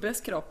en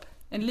gubbes kropp.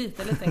 En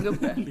liten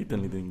gubbe.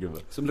 liten gubbe.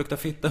 Som luktar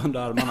fitta under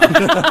armarna.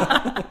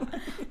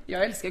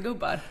 Jag älskar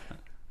gubbar.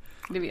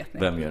 Det vet ni.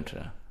 Vem gör inte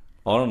det?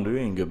 Aron, du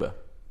är en gubbe.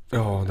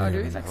 Ja, det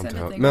du är faktiskt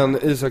en liten. Men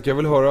Isak, jag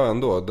vill höra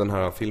ändå den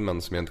här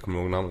filmen som jag inte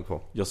kommer ihåg namnet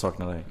på. Jag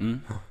saknar dig.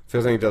 För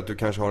jag tänkte att du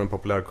kanske har en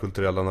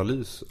populärkulturell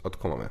analys att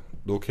komma med.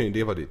 Då kan ju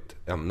det vara ditt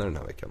ämne den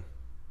här veckan.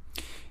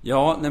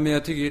 Ja, nej, men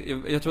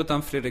jag tror att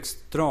han Fredrik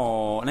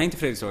Strage, nej inte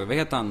Fredrik Strage, vad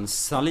heter han,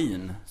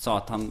 Salin, sa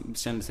att han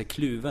kände sig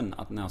kluven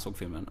när han såg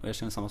filmen, och jag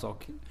känner samma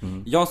sak.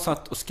 Jag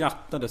satt och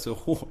skrattade så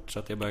hårt så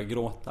att jag började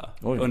gråta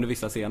under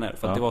vissa scener,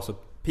 för att det var så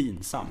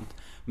pinsamt.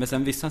 Men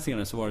sen vissa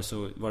scener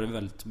så var det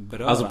väldigt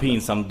berörande. Alltså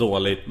pinsamt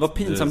dåligt. Det var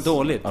pinsamt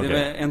dåligt. Okay. Det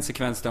var en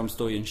sekvens där de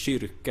står i en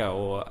kyrka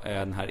och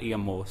den här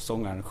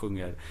emo-sångaren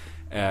sjunger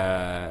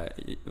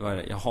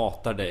jag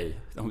hatar dig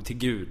till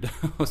Gud.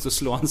 Och så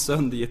slår han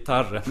sönder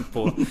gitarren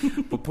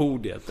på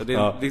podiet. Och det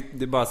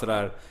är bara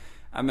sådär,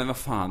 men vad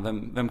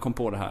fan, vem kom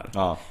på det här?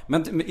 Ja.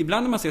 Men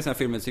ibland när man ser såna här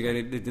filmer tycker jag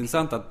det är lite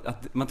intressant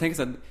att man tänker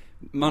så att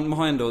man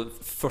har ändå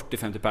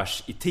 40-50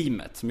 pers i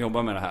teamet som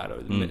jobbar med det här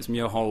och som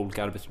har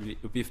olika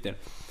arbetsuppgifter.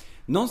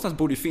 Någonstans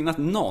borde ju finnas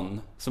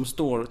någon som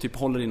står och typ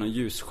håller i någon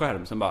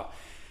ljusskärm som bara,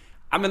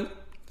 men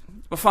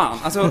vad fan,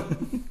 alltså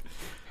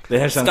Det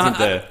här känns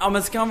inte... Ja,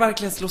 men ska han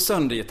verkligen slå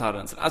sönder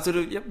gitarren? Alltså,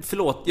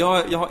 förlåt,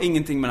 jag har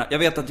ingenting med det här. Jag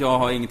vet att jag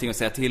har ingenting att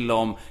säga till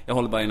om. Jag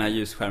håller bara i den här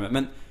ljusskärmen.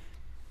 Men,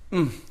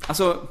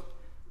 alltså,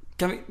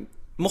 kan vi...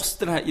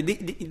 Måste det här...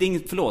 Det är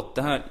inget... Förlåt,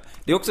 det här...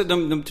 Det är också...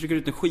 De trycker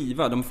ut en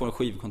skiva, de får en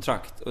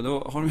skivkontrakt. Och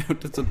då har de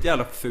gjort ett sånt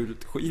jävla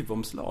fult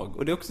skivomslag.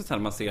 Och det är också så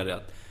här man ser det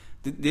att...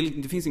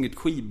 Det finns inget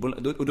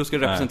skivbolag. Och då ska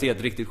det representera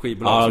ett riktigt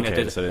skivbolag som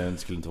heter... så det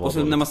skulle inte vara. Och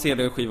så när man ser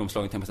det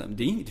skivomslaget tänker man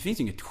så här, det finns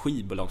inget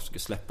skivbolag som ska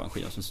släppa en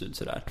skiva som ser ut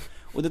så där.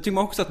 Och det tycker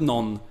man också att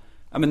någon...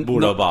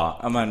 borde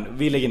bara,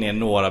 vi lägger ner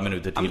några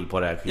minuter till på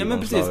det här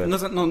skivomslaget. Ja, men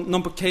precis.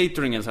 Någon på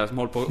cateringen så här, som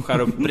håller på att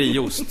skära upp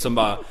brieost som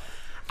bara...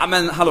 Ja,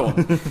 men hallå.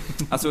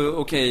 Alltså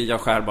okej,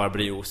 jag skär bara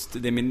brieost.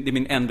 Det är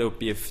min enda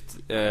uppgift.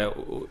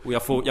 Och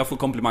jag får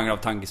komplimanger av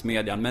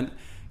tankesmedjan. Men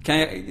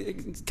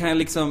kan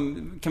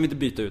vi inte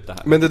byta ut det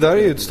här? Men det där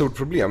är ju ett stort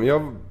problem.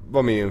 Jag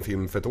var med i en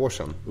film för ett år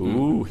sedan.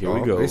 Here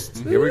we go. Visst,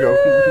 here we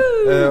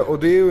go. Och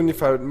det är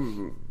ungefär...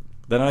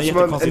 Den har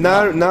jättekonstigt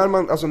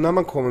när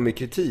man kommer med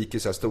kritik i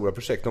så här stora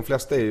projekt, de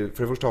flesta är ju,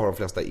 för det första har de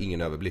flesta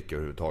ingen överblick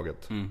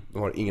överhuvudtaget.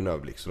 De har ingen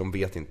överblick, så de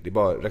vet inte. Det är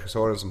bara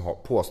regissören som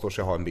påstår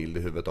sig ha en bild i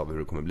huvudet av hur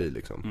det kommer bli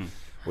liksom.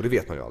 Och det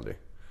vet man ju aldrig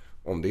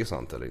om det är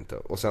sant eller inte.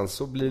 Och sen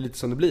så blir det lite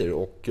som det blir.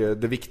 Och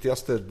det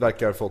viktigaste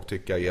verkar folk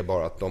tycka är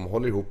bara att de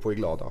håller ihop och är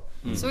glada.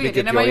 Så är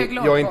det när man gör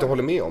glad. Jag inte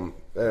håller med om.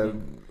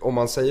 Om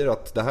man säger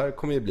att det här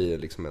kommer ju bli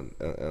liksom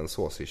en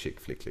såsig chick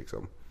flick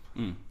liksom.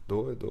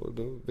 Då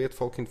vet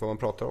folk inte vad man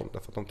pratar om,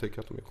 därför att de tycker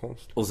att de är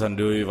konst. Och sen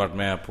du har ju varit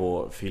med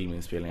på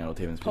filminspelningar och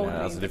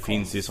tv-inspelningar. Alltså det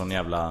finns ju sån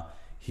jävla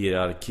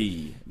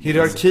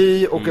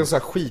hierarki och en så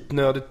här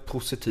skitnödigt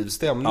positiv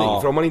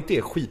stämning. För om man inte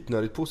är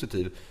skitnödigt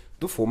positiv,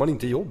 då får man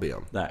inte jobb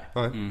igen. Nej.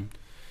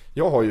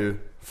 Jag har ju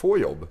få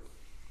jobb.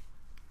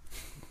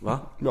 Va?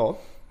 Ja.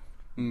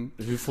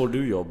 Hur får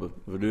du jobb?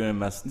 Du är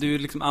mest... Du är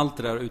liksom allt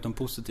det där utom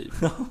positiv.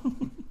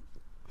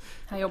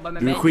 Han jobbar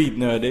med mig. Du är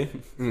skitnödig.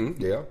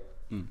 Det är jag.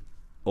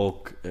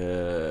 Och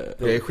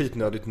jag är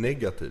skitnödigt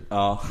negativ.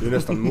 Du är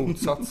nästan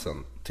motsatsen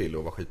till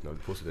att vara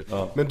skitnödigt positiv.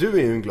 Men du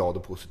är ju en glad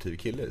och positiv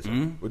kille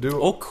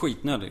och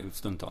skitnödig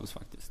stundtals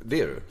faktiskt.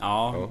 Det är du?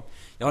 Ja.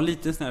 Jag har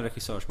lite sån här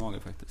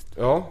regissörsmage faktiskt.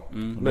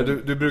 Men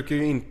du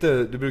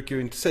brukar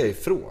ju inte säga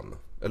ifrån,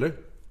 eller?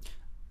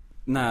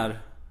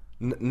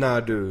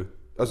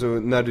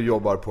 När du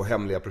jobbar på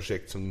hemliga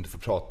projekt som du inte får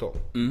prata om.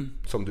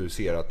 Som du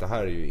ser att det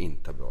här är ju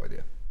inte en bra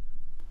idé.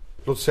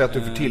 Låt oss säga att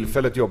du för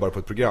tillfället jobbar på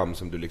ett program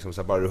som du liksom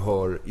så här, bara du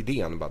hör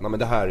idén bara, nej men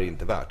det här är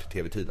inte värt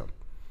tv-tiden.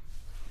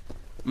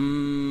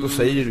 Då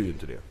säger du ju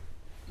inte det.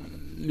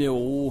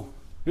 Jo.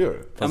 Gör du?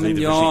 Fast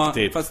lite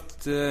försiktigt.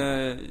 Fast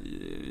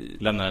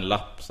lämna en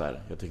lapp så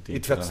här. Jag tyckte inte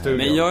i tvättstugan.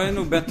 Men jag är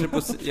nog bättre på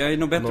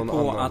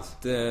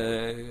att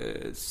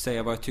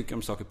säga vad jag tycker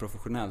om saker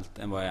professionellt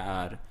än vad jag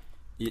är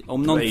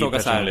om någon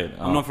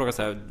frågar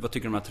så här, vad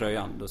tycker du om den här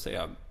tröjan? Då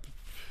säger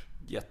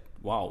jag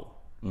wow.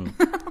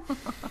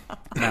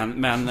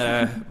 Men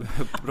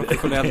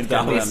professionellt det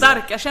är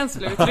starka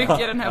känslouttryck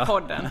i den här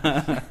podden.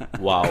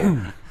 Wow.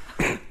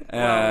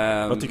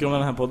 Vad tycker du om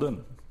den här podden?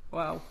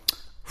 Wow.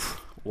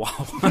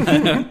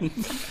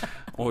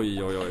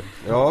 Oj.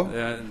 Ja.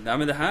 Nej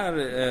men det här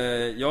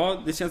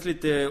det känns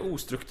lite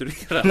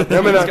ostrukturerat.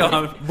 Jag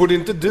menar, borde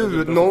inte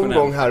du någon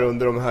gång här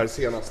under de här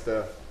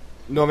senaste...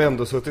 Nu har vi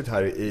ändå suttit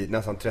här i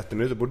nästan 30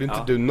 minuter. Borde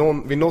inte du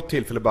vid något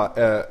tillfälle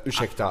bara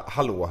ursäkta,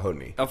 hallå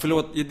hörni. Ja,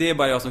 förlåt, det är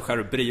bara jag som skär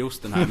upp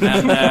brieosten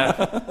här. Men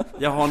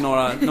jag har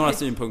några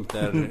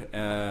synpunkter.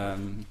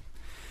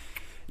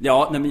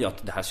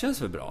 Det här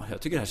känns väl bra.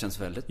 Jag tycker det här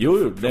känns väldigt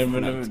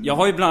professionellt. Jag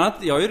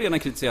har ju redan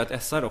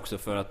kritiserat SR också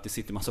för att det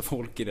sitter massa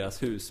folk i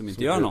deras hus som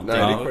inte gör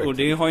någonting. Och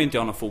det har ju inte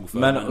jag någon fog för.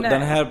 Men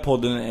den här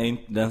podden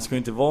den ska ju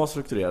inte vara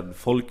strukturerad.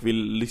 Folk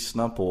vill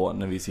lyssna på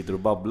när vi sitter och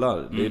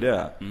babblar. Det är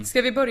det.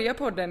 Ska vi börja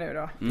podden nu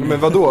då? Men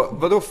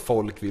vadå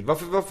folk vill?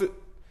 Varför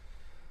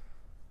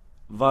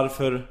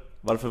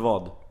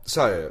vad?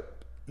 Så här,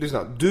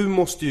 lyssna, du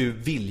måste ju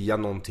vilja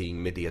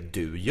någonting med det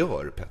du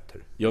gör,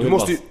 Petter. Jag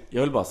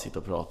vill bara sitta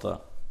och prata.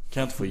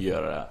 Kan jag inte få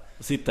göra det?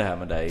 Sitta här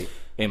med dig,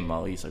 Emma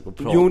och Isak och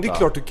prata. Jo, det är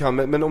klart du kan,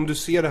 men om du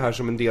ser det här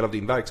som en del av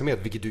din verksamhet,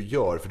 vilket du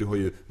gör, för du har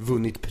ju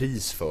vunnit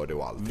pris för det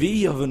och allt.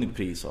 Vi har vunnit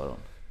pris, Aron.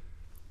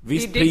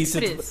 Visst,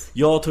 pris.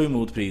 Jag tog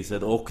emot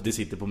priset och det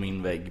sitter på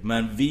min vägg.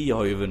 Men vi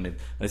har ju vunnit.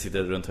 Det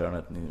sitter runt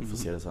hörnet, ni får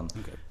se det sen.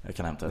 Jag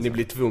kan hämta det sen. Ni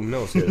blir tvungna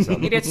att se det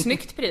sen. Är det ett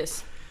snyggt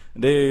pris?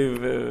 Det är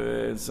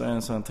ju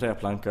en sån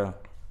träplanka.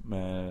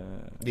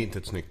 Det är inte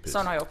ett snyggt pris.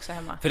 Sån har jag också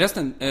hemma.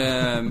 Förresten,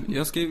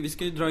 vi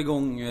ska ju dra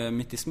igång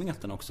mitt i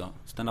smeten också.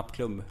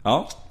 Stand-up-klubb.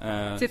 Ja.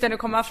 Sitter nu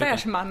kommer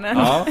affärsmannen.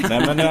 Ja,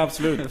 nej men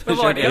absolut. Det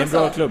är en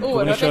bra klubb.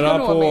 Kommer ni köra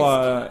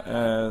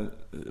på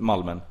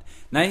Malmen?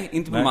 Nej,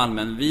 inte på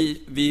Malmen.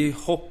 Vi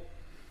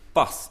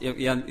hoppas.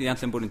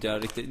 Egentligen borde inte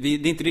jag riktigt. Det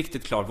är inte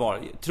riktigt klart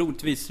var.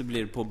 Troligtvis så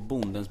blir det på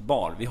Bondens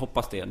bar. Vi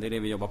hoppas det. Det är det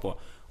vi jobbar på.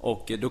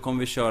 Och då kommer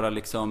vi köra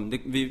liksom,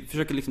 vi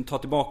försöker liksom ta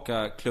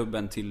tillbaka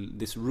klubben till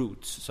this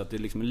roots, så att det är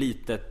liksom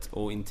litet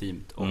och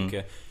intimt.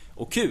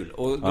 och kul.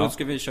 Och då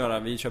ska vi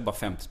kör bara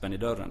 50 spänn i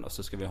dörren och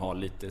så ska vi ha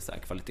lite så här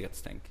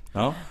kvalitetstänk.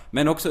 Ja.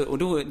 Men också, och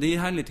då, det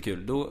här är lite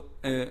kul. Då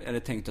är det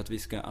tänkt att vi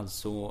ska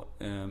alltså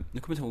nu kommer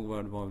jag inte ihåg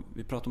vad det var.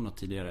 Vi pratade om något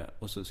tidigare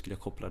och så skulle jag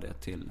koppla det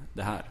till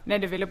det här. Nej,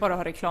 du ville bara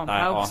ha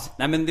reklampaus.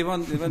 Nej, men det var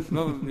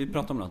vi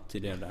pratade om något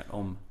tidigare där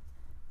om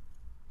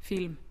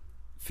Film.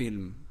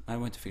 Nej, det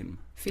var inte film.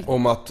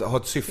 Om att ha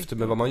ett syfte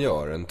med vad man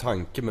gör, en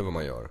tanke med vad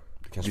man gör.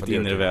 Det kanske ditt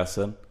inre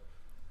väsen.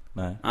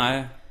 Nej.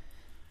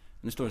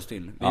 Nu står det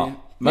still. Men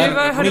nu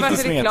har det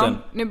varit reklam.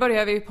 Nu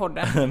börjar vi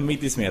podden.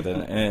 Mitt i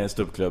smeten,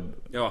 ståuppklubb.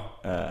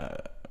 Ja.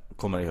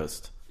 Kommer i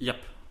höst. Japp.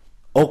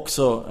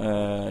 Också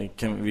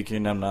vi kan ju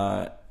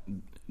nämna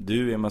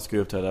Emma ska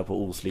ju uppträda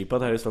på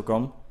Oslipat här i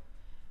Stockholm.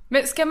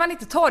 Men ska man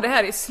inte ta det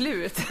här i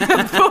slut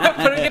på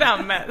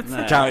programmet?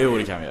 Det kan vi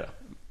göra.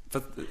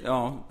 Fast, det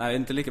är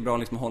inte lika bra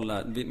liksom att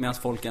hålla medan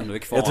folk ändå är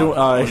kvar. Jag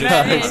tror,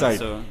 exakt.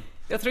 Så.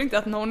 Jag tror inte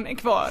att någon är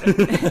kvar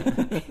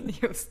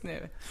just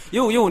nu.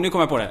 Jo, nu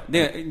kommer jag på det.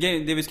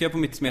 Det vi ska göra på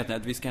Mitt i smeten är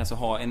att vi ska alltså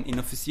ha en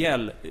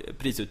inofficiell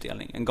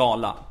prisutdelning, en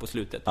gala på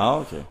slutet.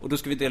 Okay. Och då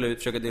ska vi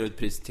försöka dela ut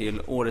pris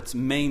till årets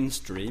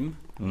mainstream,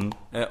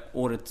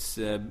 årets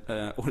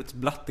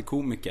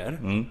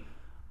blattekomiker.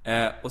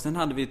 Och sen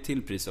hade vi ett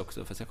till pris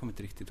också, fast jag kommer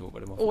inte riktigt ihåg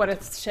vad det var.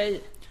 Årets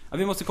tjej. Ja,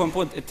 vi måste komma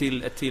på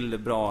ett till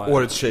bra.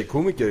 Årets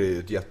tjejkomiker är ju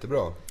ett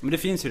jättebra. Men det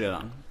finns ju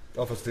redan.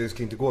 Ja, fast det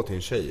ska inte gå till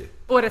en tjej.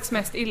 Årets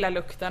mest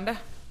illaluktande.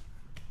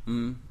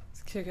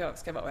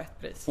 Ska vara ett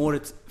pris.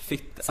 Årets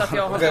fitta. Så att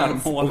jag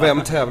har och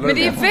vem tävlar? Men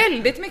det är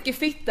väldigt mycket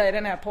fitta i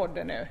den här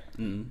podden nu.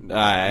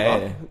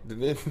 Nej.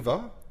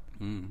 Va?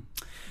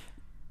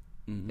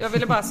 Jag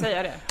ville bara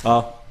säga det.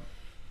 Ja.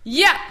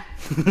 Ja!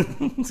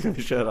 Ska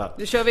vi köra?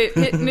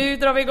 Nu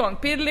drar vi igång.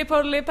 Piddly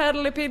poddly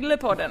paddly piddly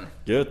podden.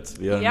 Gött,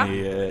 vi gör en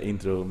ny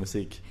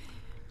intromusik.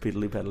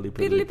 Piddly paddly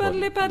piddly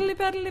paddly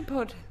paddly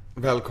podd.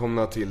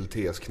 Välkomna till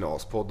TS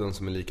Knas, podden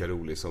som är lika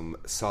rolig som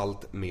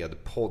salt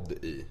med podd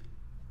i.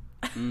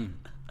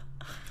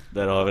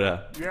 Där har vi det.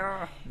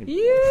 Ja.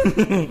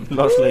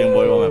 Lars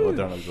Leijonborg var med på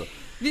drön också.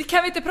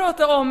 Kan vi inte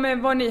prata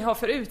om vad ni har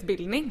för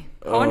utbildning?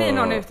 Har ni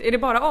någon är det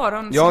bara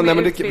Aron som är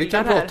men utbildad vi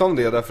kan prata om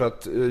det därför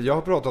att jag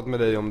har pratat med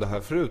dig om det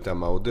här förut,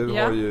 Emma. Och du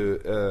har ju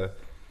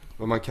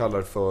vad man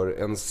kallar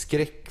för en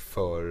skräck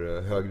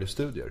för högre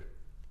studier.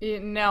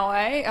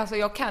 Nej, alltså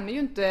jag kan ju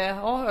inte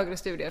ha högre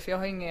studier för jag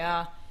har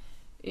inga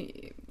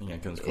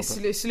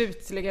kunskaper.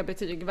 Slutliga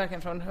betyg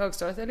varken från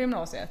högstadiet eller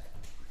gymnasiet.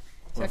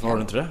 Varför har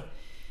du inte det?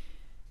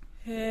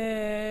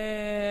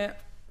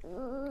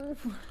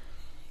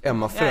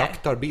 Emma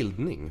föraktar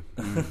bildning.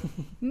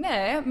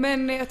 Nej,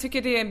 men jag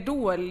tycker det är en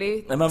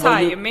dålig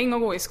timing att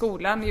gå i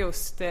skolan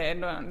just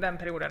den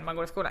perioden man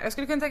går i skolan. Jag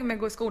skulle kunna tänka mig att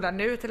gå i skolan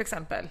nu till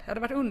exempel. Det hade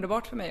varit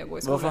underbart för mig att gå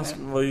i skolan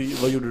nu.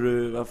 Vad gjorde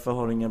du? Varför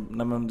har du inga...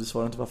 Nej, men du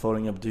svarar inte varför har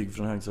du inga betyg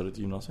från högstadiet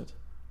till gymnasiet?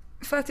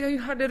 För att jag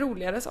hade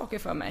roligare saker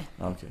för mig.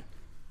 Okej.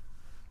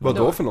 Vad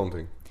då för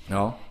någonting?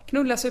 Ja.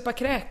 Knulla, supa,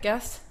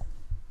 kräkas.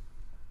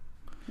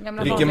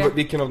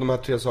 Vilken av de här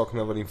 3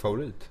 sakerna var din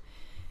favorit?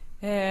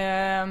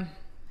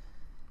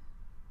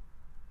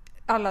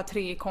 Alla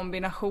 3 i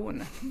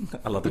kombination.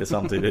 Alla 3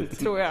 samtidigt.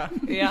 Tror jag,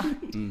 ja.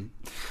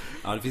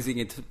 Ja, det finns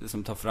inget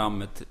som tar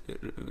fram ett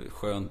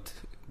skönt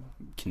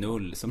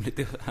knull som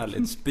lite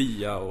härligt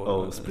spya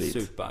och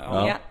supa.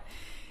 Ja.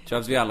 Tror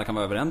att vi alla kan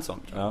vara överens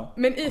om. Ja.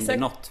 Men Isak,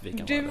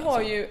 du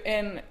har ju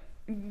en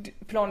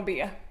plan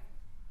B.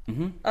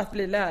 Att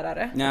bli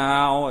lärare.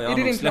 Ja, jag har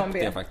nog släppt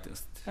det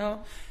faktiskt.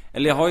 Ja.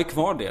 Eller jag har ju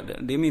kvar det.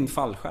 Det är min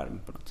fallskärm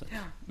på något sätt. Ja.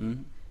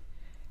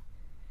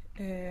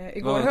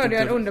 Igår hörde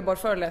jag en underbar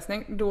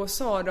föreläsning. Då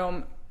sa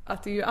de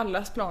att det är ju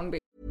allas plan B.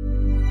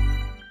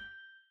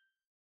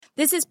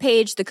 This is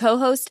Paige, the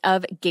co-host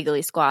of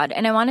Giggly Squad,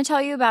 and I want to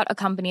tell you about a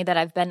company that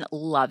I've been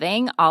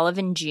loving,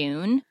 Olive &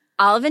 June.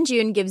 Olive &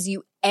 June gives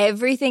you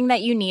everything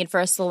that you need for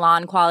a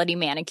salon-quality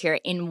manicure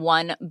in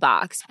one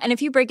box. And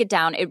if you break it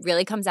down, it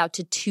really comes out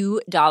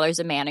to $2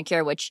 a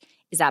manicure, which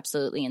is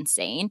absolutely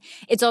insane.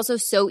 It's also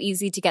so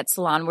easy to get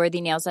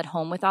salon-worthy nails at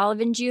home with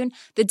Olive & June.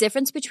 The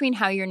difference between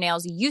how your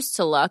nails used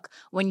to look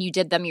when you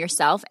did them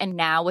yourself and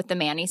now with the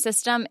Mani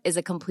system is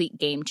a complete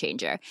game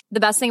changer.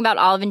 The best thing about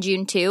Olive &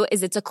 June, too,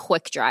 is it's a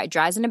quick dry.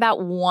 Dries in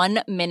about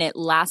 1 minute,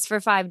 lasts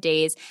for 5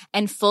 days,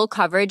 and full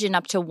coverage in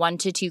up to 1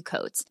 to 2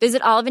 coats.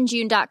 Visit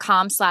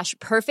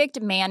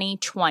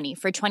oliveandjune.com/perfectmani20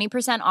 for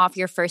 20% off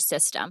your first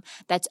system.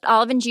 That's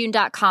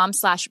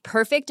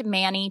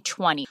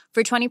oliveandjune.com/perfectmani20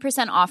 for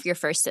 20% off your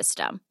first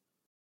system.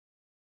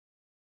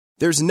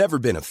 There's never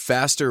been a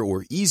faster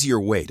or easier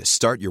way to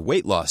start your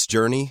weight loss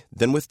journey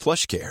than with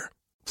PlushCare.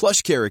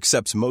 PlushCare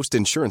accepts most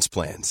insurance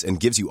plans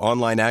and gives you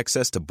online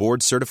access to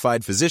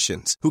board-certified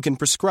physicians who can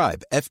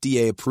prescribe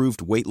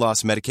FDA-approved weight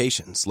loss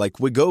medications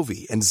like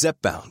Wegovy and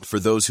Zepbound for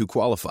those who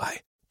qualify.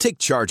 Take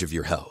charge of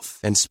your health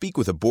and speak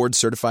with a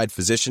board-certified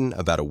physician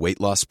about a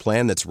weight loss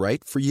plan that's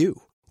right for you.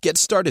 Get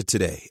started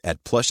today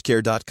at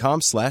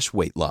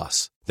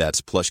plushcare.com/weightloss.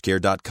 That's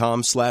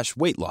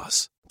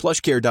plushcare.com/weightloss.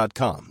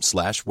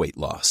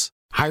 plushcare.com/weightloss.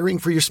 Hiring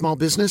for your small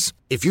business?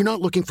 If you're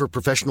not looking for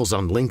professionals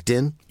on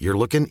LinkedIn, you're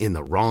looking in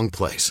the wrong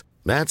place.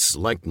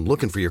 That's like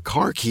looking for your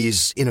car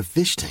keys in a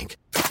fish tank.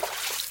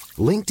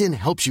 LinkedIn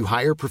helps you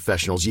hire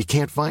professionals you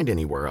can't find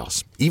anywhere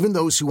else, even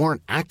those who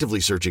aren't actively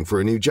searching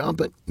for a new job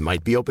but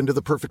might be open to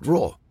the perfect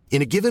role.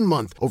 In a given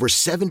month, over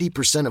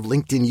 70% of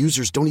LinkedIn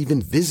users don't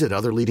even visit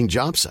other leading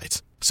job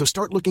sites. So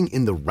start looking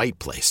in the right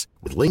place.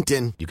 With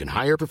LinkedIn, you can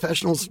hire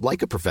professionals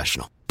like a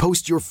professional.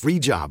 Post your free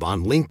job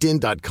on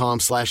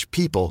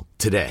linkedin.com/people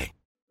today.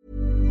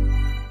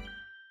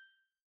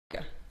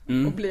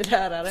 Och bli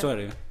lärare. Så är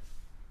det ju.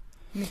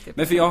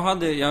 Men för jag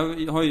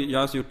har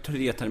alltså gjort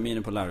 3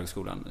 terminer på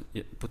lärarhögskolan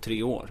på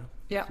 3 år.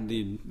 Ja. Det är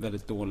ju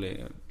väldigt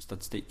dålig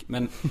statistik.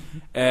 Men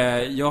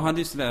jag hade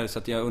ju sådär så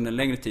att jag under en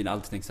längre tid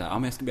alltid tänkte så här,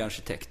 men jag ska bli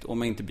arkitekt.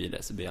 Om jag inte blir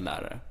det så blir jag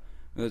lärare.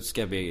 Jag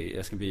ska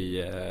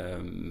bli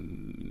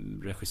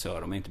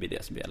regissör. Om jag inte blir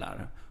det så blir jag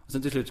lärare. Och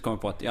sen till slut kom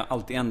jag på att jag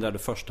alltid ändrade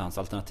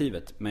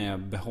förstahandsalternativet, men jag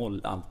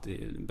behöll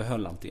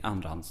alltid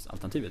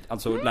andrahandsalternativet.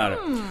 Alltså lärare.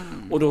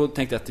 Och då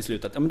tänkte jag till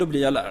slut att men då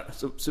blir jag lärare.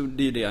 Så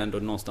det är det jag ändå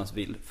någonstans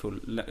vill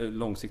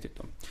långsiktigt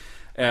då.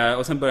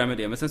 Och sen började jag med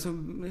det. Men sen så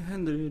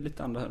hände det ju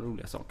lite andra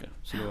roliga saker.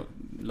 Så då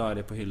la jag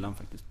det på hyllan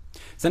faktiskt.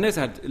 Sen är det så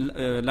här att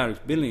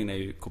lärarutbildningen är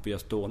ju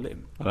kopiöst dålig.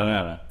 Ja, den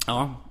är det.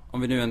 Ja,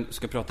 om vi nu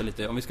ska prata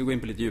lite, om vi ska gå in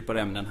på lite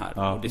djupare ämnen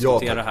här och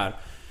diskutera här.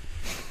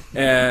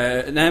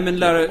 Nej men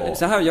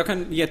så här, jag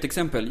kan ge ett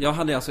exempel. Jag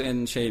hade alltså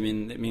en tjej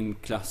i min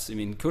klass, i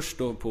min kurs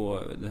då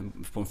på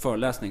en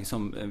föreläsning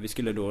som vi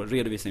skulle då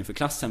redovisa inför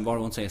klassen, var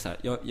hon säger så här: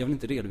 jag vill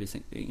inte redovisa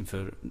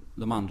inför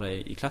de andra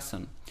i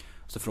klassen.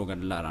 Så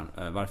frågade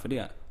läraren varför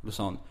det. Och då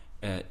sa hon,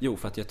 jo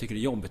för att jag tycker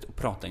det är jobbigt att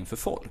prata inför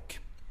folk.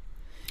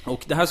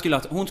 Och det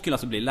här hon skulle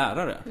alltså bli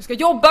lärare. Du ska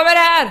jobba med det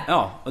här!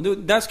 Ja, och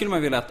där skulle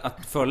man vilja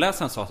att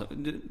föreläsaren sa så,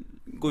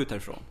 gå ut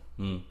härifrån.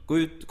 Gå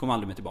ut, kom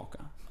aldrig mer tillbaka.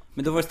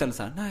 Men då var det istället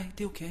så här: nej,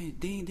 det är okej,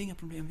 det är inga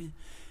problem,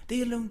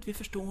 det är lugnt, vi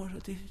förstår,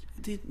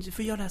 det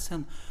får göra det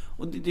sen.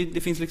 Och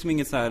det finns liksom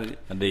inget så här.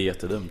 Ja, det är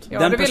jättedumt.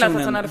 Jag hade velat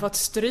att hon hade fått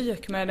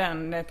stryk med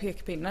den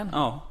pekpinnen.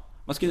 Ja,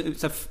 man skulle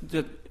så här,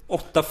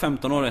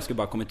 8-15 år jag skulle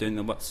bara kommit in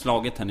och bara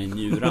slagit henne i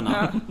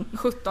njurarna.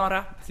 17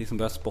 rapp. Liksom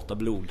börja spotta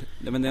blod.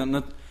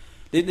 Men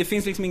det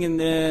finns liksom ingen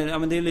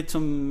men det är lite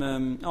som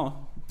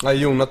Nej,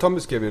 Jonathan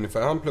beskrev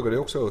ungefär, han pluggade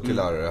också till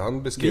lärare.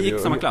 Han beskrev vi gick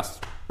samma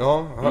klass.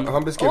 Ja,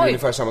 han beskrev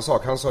ungefär samma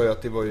sak. Han sa ju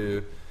att det var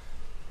ju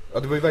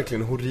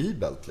verkligen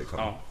horribelt liksom.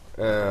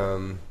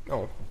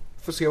 Ja.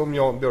 Får se om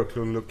jag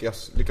Björklund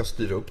lyckas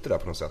styra upp det där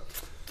på något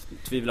sätt.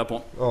 Tvivla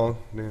på. Ja,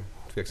 det är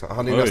tveksamt.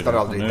 Han är nästan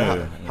aldrig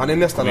där. Han är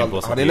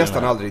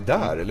nästan aldrig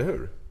där, eller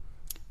hur?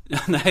 Ja,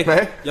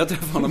 nej. Jag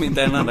träffade honom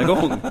inte en enda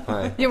gång.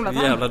 Nej.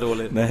 Jonathan. Jävla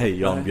dåligt. Nej,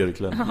 Jan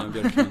Björklund.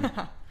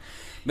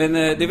 Men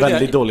det är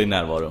väldigt dålig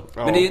närvaro.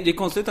 Ja. Men det är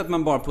konstigt att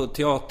man bara på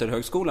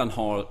teaterhögskolan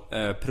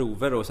har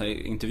prover och så här,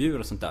 intervjuer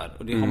och sånt där.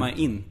 Och det har man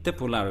inte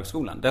på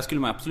lärarhögskolan. Där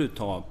skulle man absolut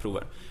ta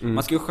prover.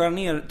 Man skulle skära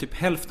ner typ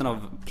hälften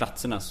av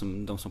platserna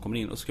som de som kommer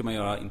in, och så skulle man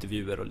göra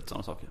intervjuer och lite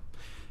sådana saker.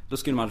 Då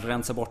skulle man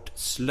rensa bort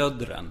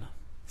slöddren.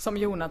 Som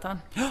Jonathan.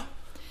 Ja.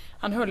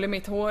 Han höll i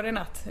mitt hår i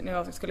natt när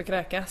jag skulle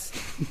kräkas.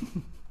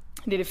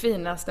 Det är det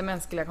finaste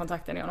mänskliga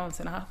kontakten jag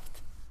någonsin har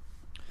haft.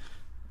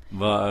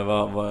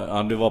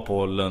 Du var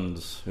på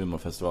Lunds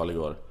humorfestival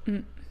igår.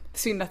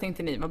 Synd att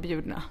inte ni var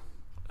bjudna.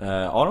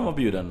 Aron var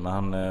bjuden, men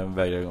han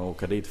vägrade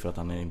åka dit för att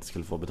han inte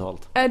skulle få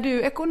betalt. Är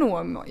du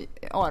ekonom,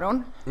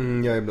 Aron?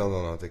 Jag är bland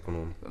annat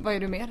ekonom. Vad är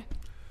du mer?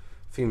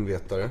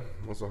 Filmvetare.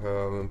 Och så har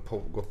jag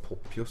gått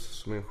Poppius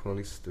som är en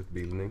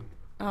journalistutbildning.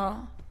 Ja.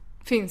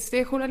 Finns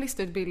det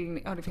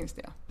journalistutbildning? Ja, det finns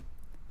det, ja.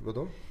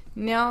 Vadå?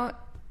 Ja,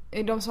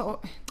 de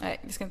sa... Nej,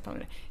 vi ska inte ta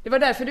med det. Det var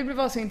därför du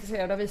var så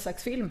intresserad av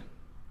Isaks film.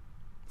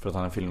 För att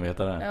han är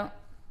filmvetare? Ja.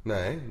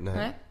 Nej.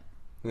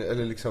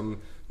 Eller liksom...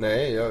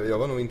 Nej, jag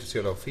var nog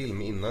intresserad av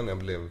film innan jag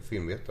blev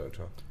filmvetare,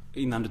 tror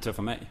jag. Innan du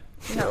träffade mig?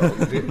 Ja,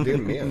 det är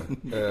med.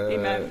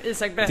 Innan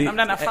Isak berättade om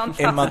denna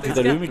fantastiska...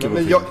 Tittar du mycket på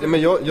film?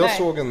 Men jag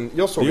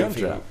såg en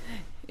film.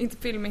 Inte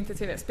film, inte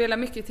tv. Spelar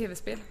mycket i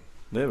tv-spel.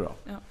 Det är bra.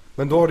 Ja.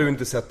 Men då har du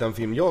inte sett den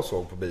film jag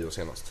såg på bio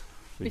senast.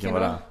 Vilken var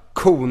det?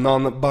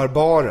 Conan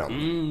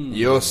Barbaren.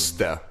 Just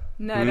det.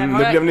 Nej, nu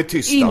blev ni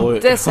tysta.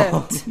 Inte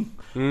sett.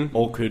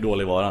 Och hur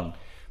dålig var den?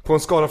 På en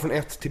skala från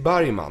 1 till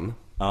Bergman.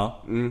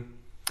 Ja.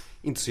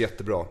 Inte så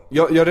jättebra.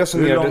 Jag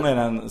resonerade... Hur lång är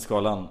den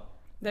skalan?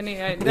 Den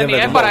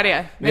är bara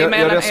det.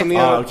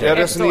 Jag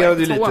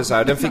resonerade lite så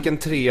här. Den fick en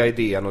 3 i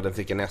DN och den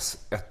fick en 1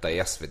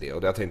 i SvD.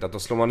 Och jag tänkte att då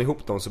slår man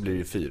ihop dem så blir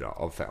det 4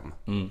 av 5.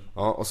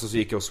 Ja, och så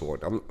gick jag och såg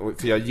den.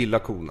 För jag gillar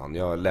Conan.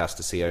 Jag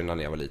läste serien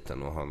när jag var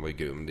liten och han var ju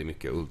grym. Det är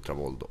mycket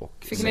ultravåld och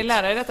fick sex. Ni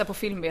lära er detta på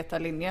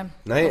filmvetarlinjen?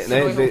 Nej, det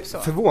är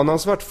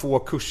förvånansvärt få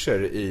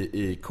kurser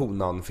i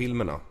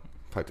Conan-filmerna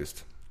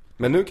faktiskt.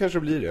 Men nu kanske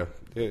det blir det.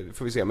 Det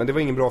får vi se. Men det var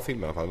ingen bra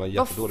film i alla fall. Det var en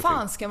jättedålig film. Vad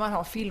fan ska man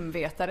ha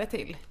filmvetare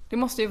till? Det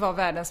måste ju vara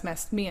världens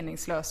mest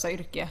meningslösa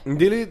yrke.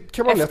 Det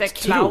kan man efter lätt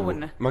clown.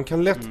 tro. Man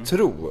kan lätt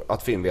tro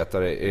att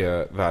filmvetare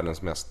är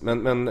världens mest.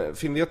 Men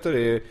filmvetare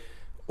är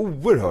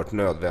oerhört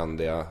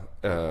nödvändiga.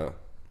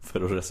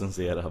 För att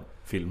recensera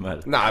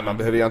filmer. Nej, man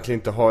behöver egentligen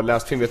inte ha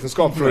läst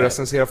filmvetenskap för att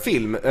recensera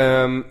film.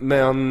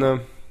 Men...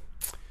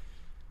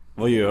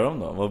 Vad gör de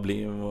då?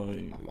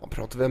 Man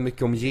pratar väl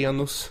mycket om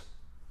genus.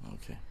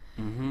 Okay.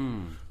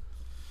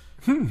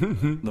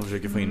 De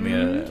försöker få in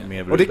mer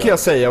brudar. Och det kan jag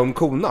säga om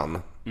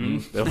konan.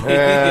 Det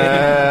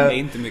är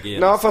inte mycket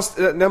genus.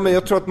 Men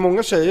jag tror att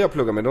många tjejer jag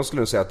pluggar med, de skulle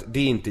nog säga att det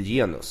är inte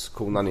genus.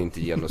 Konan är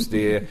inte genus.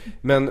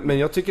 Men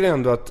jag tycker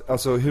ändå att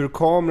alltså, hur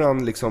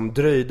kameran liksom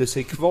dröjde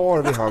sig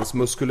kvar vid hans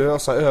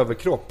muskulösa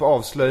överkropp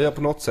avslöjar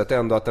på något sätt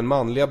ändå att den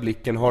manliga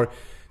blicken har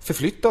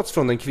förflyttats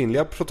från den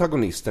kvinnliga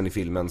protagonisten i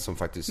filmen som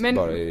faktiskt men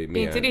bara är mer... Men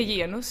är inte det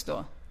genus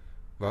då?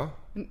 Va?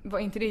 Var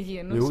inte det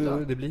genus då?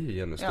 Jo, det blir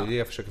genus. Ja. Det är det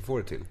jag försöker få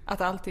det till.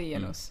 Att allt är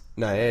genus?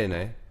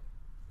 Nej.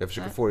 Jag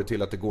försöker få det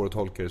till att det går att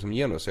tolka det som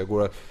genus.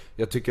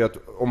 Jag tycker att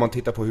om man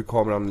tittar på hur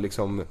kameran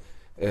liksom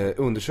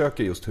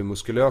undersöker just hur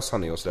muskulös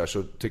han är och sådär,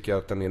 så tycker jag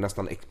att den är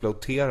nästan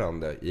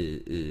exploaterande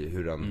i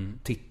hur den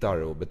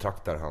tittar och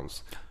betraktar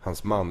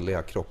hans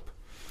manliga kropp.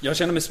 Jag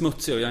känner mig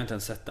smutsig och jag har inte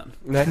ens sett den.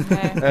 Nej.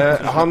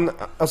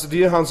 Alltså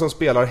det är han som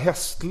spelar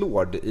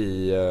hästlord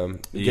i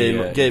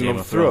Game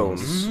of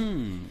Thrones.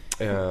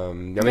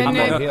 Men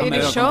är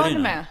det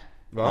kön med?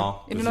 Va?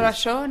 Ja, är det några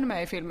kön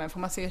med i filmen? Får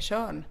man se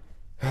kön?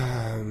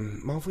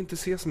 Man får inte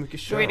se så mycket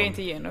kön. Då är det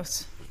inte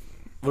genus.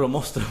 Vadå,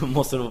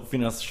 måste det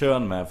finnas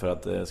kön med för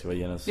att det ska vara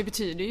genus? Det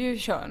betyder ju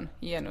kön,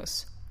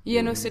 genus.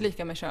 Genus är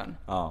lika med kön.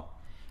 Ja.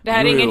 Det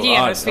här är ingen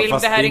genusfilm,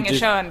 det här är ingen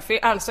könfilm.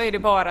 Alltså är det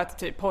bara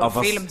typ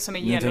porrfilm som är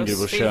genusfilm. Nu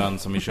tänker du på kön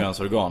som är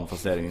könsorgan,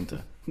 fast det är det inte.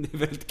 Det är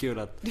väldigt kul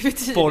att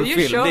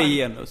porrfilm, det är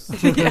genus.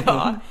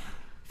 Ja,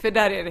 för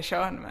där är det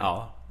kön med.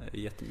 Ja, det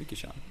är jättemycket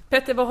kön.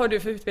 Petter, vad har du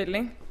för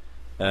utbildning?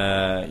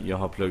 Jag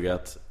har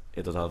pluggat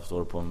 1,5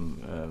 år på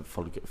en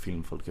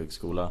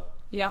filmfolkhögskola.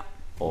 Ja.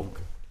 Och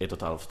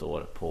 1,5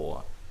 år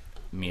på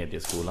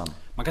medieskolan.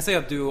 Man kan säga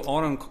att du och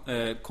Aron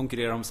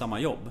konkurrerar om samma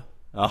jobb.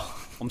 Ja.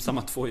 Om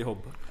samma 2 jobb.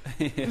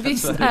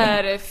 Visst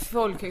är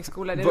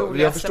folkhögskola det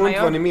roligaste. Jag förstår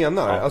inte vad ni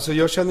menar. Alltså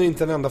jag känner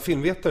inte en enda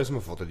filmvetare som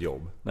har fått ett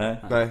jobb.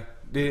 Nej.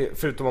 Det är,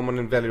 förutom om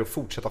man väljer att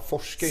fortsätta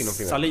forska inom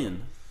film. Salin.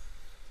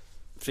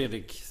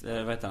 Fredrik,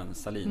 vad heter han?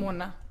 Salin.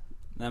 Mona.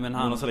 Nej, men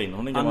Mona Salin,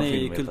 hon är han är i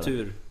filmvetare.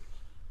 Kultur.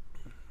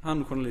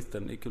 Han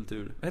journalisten i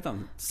Kultur. Vad heter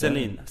han?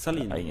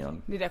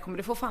 Salin. Det där kommer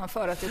du få fan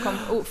för att du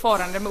kom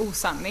farande med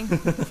osanning.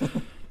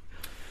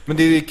 Men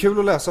det är kul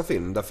att läsa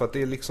film, därför att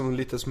det är liksom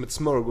lite som ett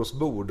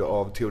smörgåsbord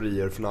av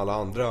teorier från alla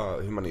andra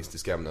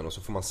humanistiska ämnen, och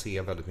så får man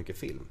se väldigt mycket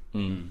film.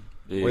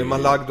 Och är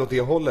man lagd åt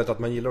det hållet att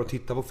man gillar att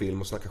titta på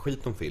film och snacka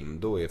skit om film,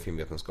 då är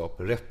filmvetenskap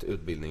rätt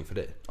utbildning för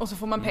dig. Och så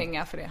får man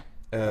pengar för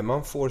det.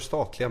 Man får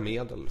statliga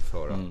medel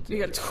för att... Det är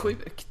helt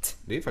sjukt.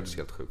 Det är faktiskt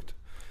helt sjukt.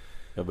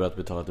 Jag har börjat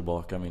betala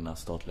tillbaka mina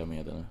statliga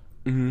medel.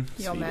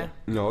 Jag med.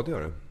 Ja, det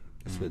gör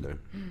det. Svider.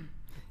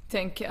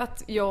 Tänk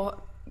att jag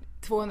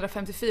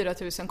 254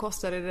 000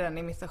 kostade den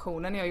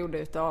imitationen jag gjorde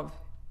utav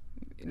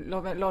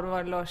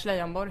Lars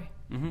Leijonborg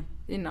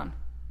innan.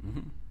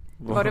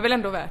 Var det väl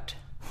ändå värt?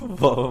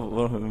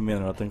 Vad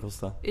menar du att den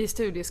kostar? I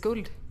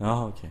studieskuld.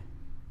 Ja, okej.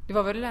 Det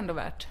var väl ändå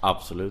värt?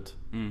 Absolut.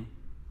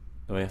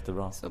 Det var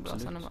jättebra. Så bra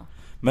som det var.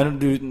 Men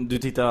du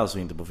tittar alltså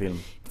inte på film?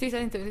 Jag tittar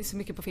inte så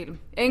mycket på film.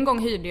 En gång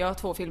hyrde jag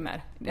 2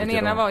 filmer. Den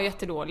ena var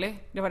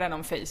jättedålig. Det var den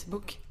om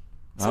Facebook.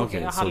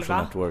 Okej,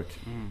 Social Network.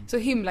 Så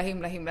himla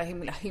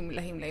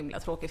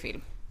tråkig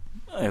film.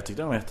 Ja, jag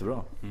tyckte den var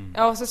jättebra.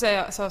 Ja,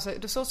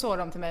 så såg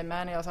de till mig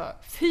med när jag sa: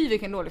 fy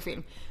vilken dålig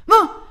film.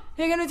 Va?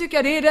 Jag kan nu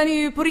tycka det, den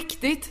är ju på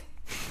riktigt.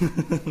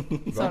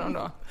 Sa de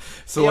då.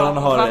 Så han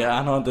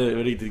har inte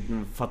riktigt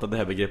fattat det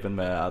här begreppet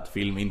med att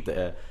film inte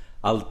är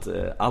allt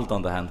har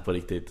inte hänt på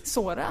riktigt.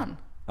 Såran?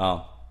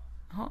 Ja.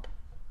 Jaha.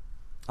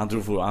 Han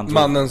tror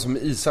mannen som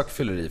Isak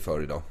fyller i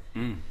för idag.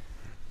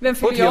 Vem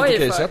fyller jag i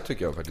för? Sätt,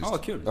 tycker jag faktiskt. Ja,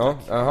 kul. Ja,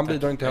 han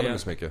bidrar inte heller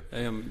med så mycket.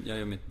 Jag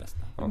gör mitt bästa.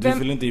 Ja. Du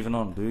fyller inte i för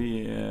någon.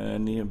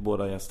 Ni är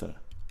båda gäster.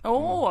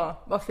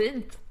 Vad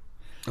fint.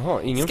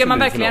 Jaha, ingen ska man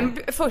verkligen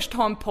först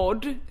ha en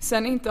podd,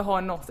 sen inte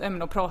ha något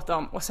ämne att prata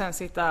om, och sen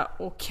sitta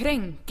och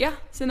kränka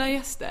sina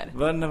gäster?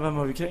 Vem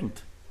har vi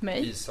kränkt?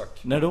 Mig.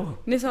 Isak. När då?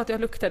 Ni sa att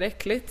jag luktade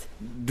äckligt.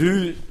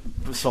 Du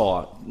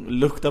sa,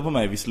 lukta på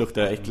mig, visst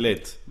luktar jag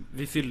äckligt.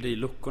 Vi fyllde i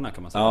luckorna,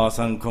 kan man säga. Ja,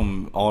 sen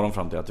kom Aron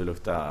fram till att du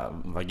luktar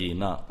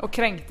vagina. Och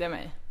kränkte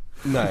mig.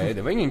 Nej,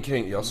 det var ingen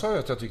kränk. Jag sa ju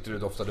att jag tyckte det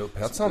doftade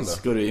upphetsande.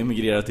 Ska du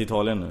emigrera till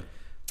Italien nu?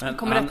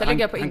 Kommer detta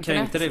ligga på internet?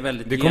 Kränkte dig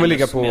väldigt. Det kommer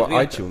ligga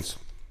på iTunes.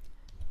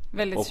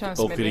 Väldigt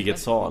könsmedvetet. Och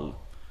Rikets sal.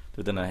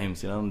 Du vet, den här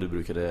hemsidan du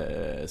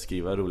brukade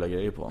skriva roliga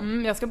grejer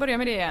på. Jag ska börja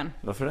med det igen.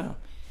 Varför det?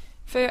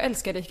 För jag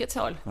älskar Rikets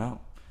sal. Ja.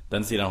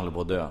 Den sidan håller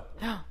på att dö.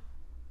 Ja.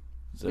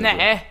 Så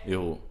Nej.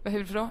 Jo.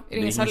 Hur då? Är det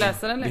ingen som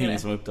läser den längre? Det är ingen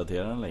som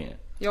uppdaterar den längre.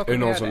 Är det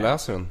någon som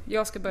läser den?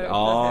 Jag ska börja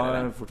uppdatera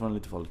den. Ja, fortfarande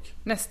lite folk.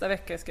 Nästa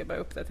vecka ska jag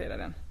börja uppdatera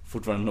den.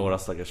 Fortfarande några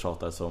stackars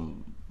tjatar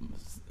som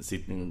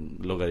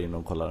loggar in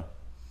och kollar.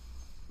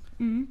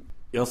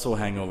 Jag såg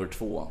Hangover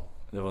 2.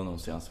 Det var nog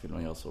senaste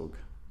filmen jag såg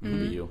på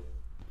bio.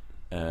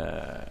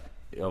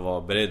 Jag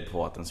var beredd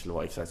på att den skulle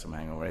vara exakt som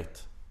Hangover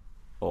 1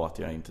 och att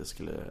jag inte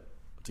skulle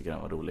tycka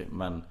den var rolig.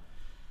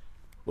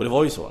 Och det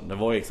var ju så, det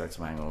var ju exakt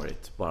som Hangover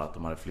 1, bara att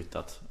de hade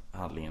flyttat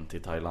handlingen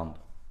till Thailand.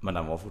 Men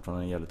den var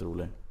fortfarande jävligt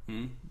rolig.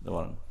 Det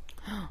var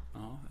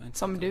den.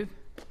 Som du.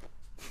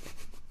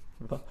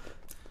 Va?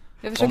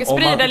 Jag försöker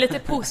sprida lite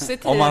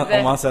positivt. Om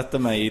man sätter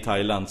mig i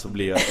Thailand så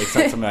blir jag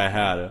exakt som jag är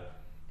här.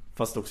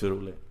 Fast också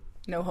rolig.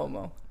 No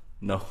homo.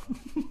 No.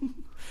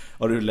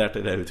 Har du lärt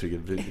dig det här uttrycket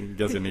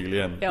ganska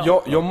nyligen?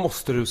 Ja. Jag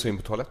måste rusa in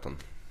på toaletten.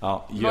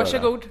 Ja,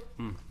 varsågod.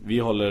 Vi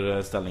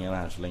håller ställningarna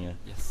här så länge.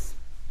 Yes.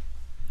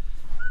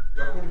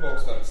 Jag kommer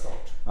tillbaka väldigt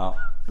snart. Ja,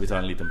 vi tar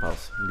en liten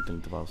paus. En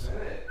liten paus.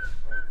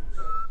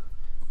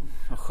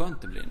 Vad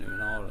skönt det blir nu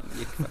när Aron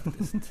gick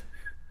faktiskt.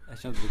 Jag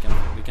känner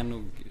att vi kan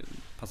nog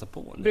passa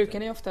på lite. Brukar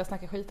ni ofta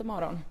snacka skit om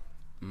Aron?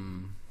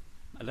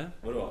 Eller?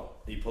 Vadå?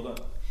 I podden?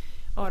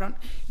 Aron.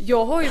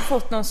 Jag har ju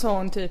fått någon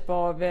sån typ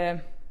av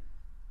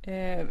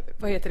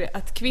vad heter det?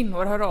 Att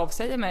kvinnor hör av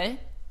sig i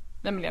mig,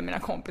 nämligen mina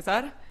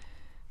kompisar,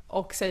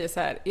 och säger så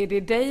här: är det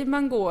dig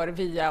man går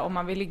via om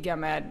man vill ligga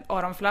med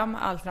Aron Flam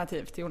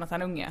alternativt till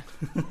Jonathan Unge?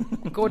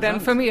 Går den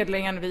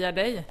förmedlingen via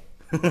dig?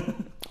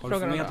 Har du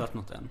förmedlat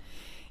något än?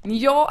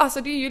 Ja,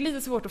 alltså det är ju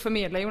lite svårt att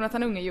förmedla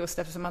Jonathan Unge just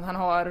eftersom att han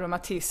har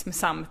reumatism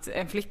samt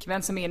en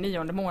flickvän som är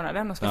 9:e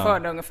månaden och ska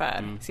föda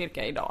ungefär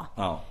cirka idag.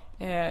 Ja.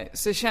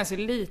 Så det känns ju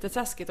lite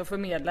taskigt att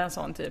förmedla en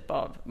sån typ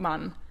av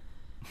man.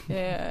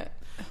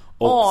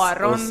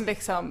 Aron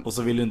liksom. Och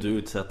så vill du inte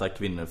utsätta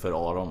kvinnor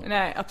för Aron.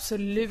 Nej,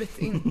 absolut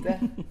inte.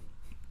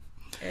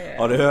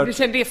 Har du hört?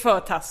 Det är för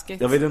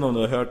taskigt. Jag vet inte om du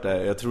har hört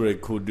det. Jag tror det är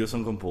Kodjo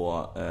som kom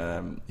på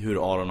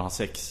hur Aron har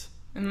sex.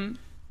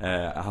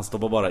 Han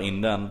stoppar bara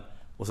in den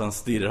och sen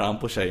stirrar han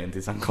på tjejen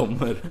tills han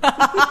kommer.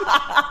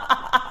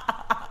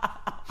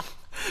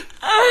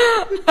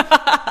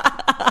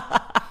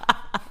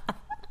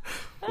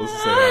 Och så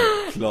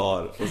säger han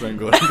klar. Och sen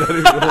går han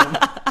därifrån.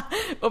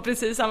 Och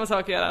precis samma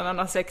sak gör han när han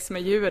har sex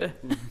med djur.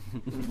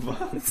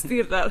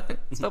 Stirrar.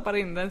 Stoppar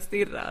in den,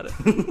 stirrar.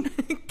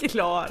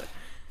 Klar.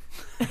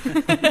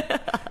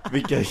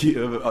 Vilka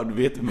djur? Du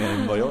vet mer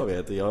än vad jag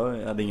vet.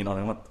 Jag hade ingen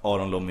aning om att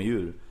Aron låg med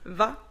djur.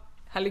 Va?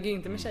 Han ligger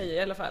inte med tjejer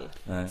i alla fall.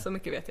 Nej. Så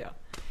mycket vet jag.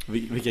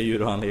 Vilka djur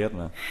har han legat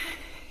med?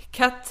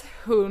 Katt,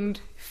 hund,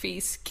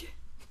 fisk.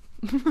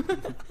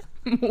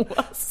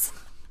 Mås.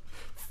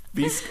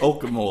 Fisk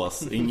och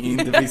mås,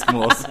 inte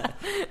fiskmås.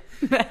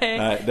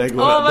 Nej, där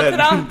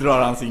där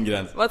drar han sin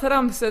gräns. Vad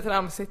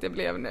tramsigt det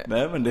blev nu.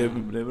 Nej, men det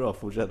är bra,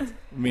 fortsätt.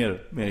 Mer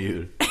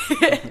djur.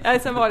 Nej,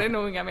 sen var det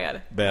nog inga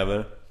mer.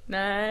 Bäver?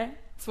 Nej,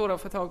 svåra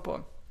att få tag på.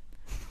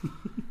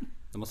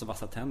 De måste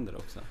vassa tänder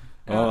också.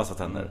 Ja, vassa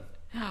tänder.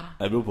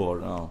 Det beror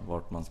på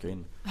vart man ska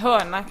in.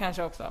 Hörna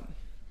kanske också.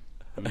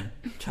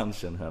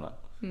 Kanske en höna.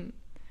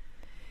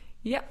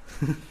 Ja.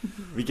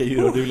 Vilka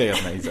djur har du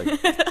legat med, Isak?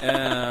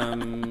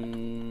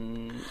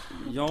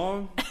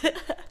 Ja.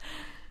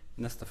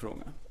 Nästa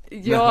fråga.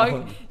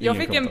 Jag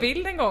fick en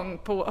bild en gång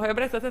på... Har jag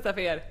berättat detta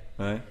för er?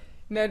 Nej.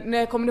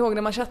 När kommer ni ihåg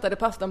när man chattade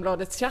på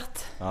Aftonbladets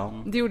chatt?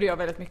 Ja. Det gjorde jag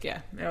väldigt mycket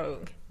när jag var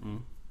ung.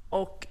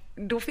 Och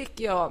då fick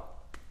jag...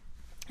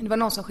 Det var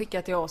någon som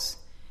skickade till oss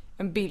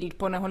en bild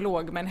på när hon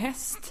låg med en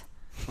häst.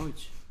 Oj.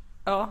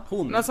 Ja,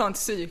 något sånt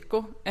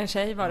psyko. En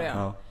tjej var det,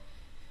 ja.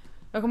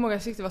 Jag kommer ihåg att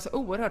jag tyckte det var så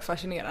oerhört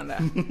fascinerande.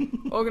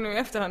 Och nu i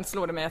efterhand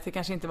slår det mig att det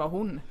kanske inte var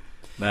hon.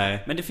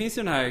 Nej. Men det finns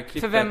ju den här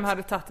klippet. För vem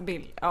hade tagit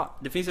bild? Ja.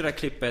 Det finns ju det här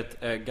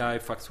klippet Guy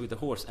fucks with a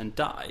horse and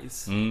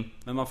dies.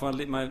 Men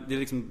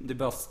det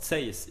bara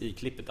sägs i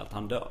klippet att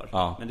han dör.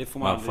 Ja. Men det får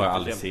man får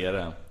aldrig se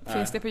det.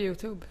 Finns det på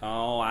YouTube?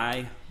 Ja,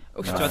 nej.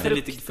 Jag tror att det är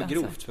lite för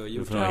grovt för YouTube.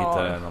 Du får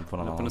hitta det på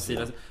någon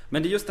sida.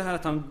 Men det är just det här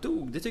att han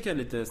dog. Det tycker jag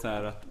är lite så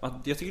här att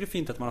jag tycker det är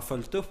fint att man har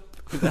följt upp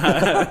det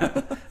här.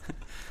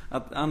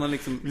 Att han har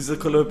liksom... Vi ska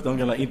kolla upp de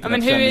gamla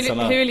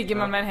internetkändisarna. Men hur ligger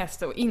man med en häst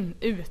då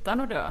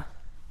utan att dö?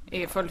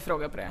 Är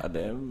följdfråga på det. Ja,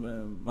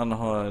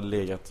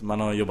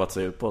 man har jobbat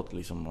sig uppåt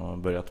liksom, och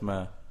börjat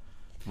med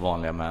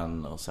vanliga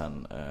män och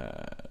sen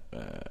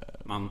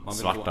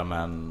svarta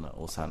män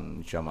och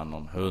sen kör man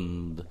någon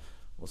hund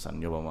och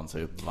sen jobbar man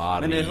sig upp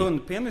varje. Men är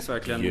hundpenis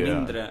verkligen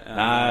mindre än,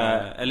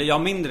 eller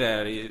mindre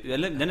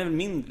eller den är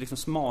väl liksom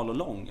smal och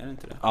lång, är det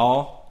inte det?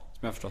 Ja. Som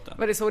jag har förstått det.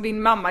 Var det så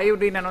din mamma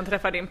gjorde innan hon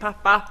träffade din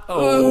pappa?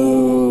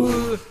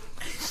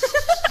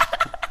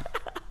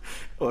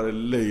 Vad det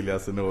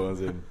löjligaste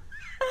någonsin.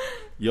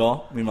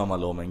 Ja, min mamma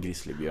låg med en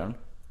grizzlybjörn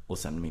och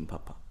sen min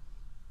pappa.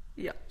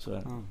 Ja. Så är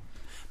det.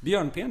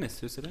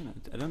 Björnpenis, hur ser den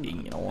ut?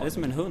 Är det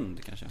som en hund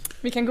kanske?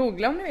 Vi kan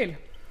googla om ni vill.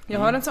 Jag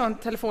har en sån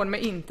telefon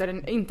med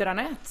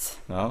intranät.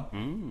 Ja.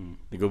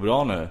 Det går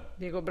bra nu.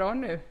 Det går bra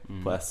nu.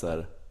 På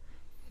SR.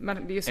 Man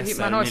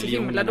har så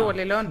himla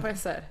dålig lön på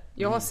SR.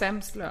 Jag har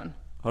sämst lön.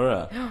 Har du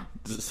det? Ja.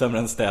 Sämre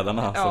än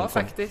städarna? Ja,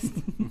 faktiskt.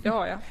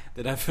 Ja.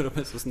 Det är därför de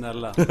är så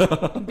snälla.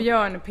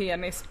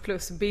 Björnpenis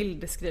plus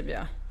bild skriver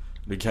jag.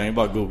 Du kan ju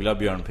bara googla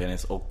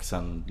björnpenis och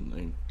sen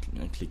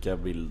klicka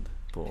bild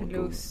på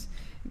Google.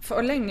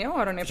 För länge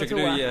har hon är på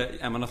toa.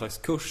 Är man någon slags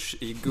kurs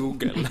i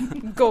Google?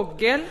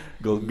 Google.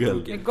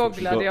 Nu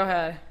googlade jag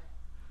här.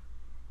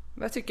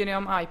 Vad tycker ni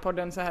om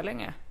iPodden så här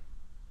länge?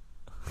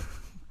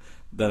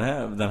 Den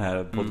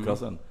här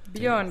podcasten.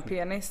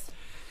 Björnpenis.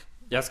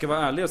 Jag ska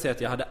vara ärlig och säga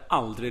att jag hade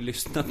aldrig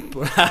lyssnat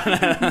på det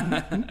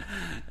här.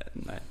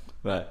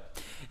 Nej.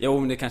 Jo,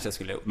 men det kanske jag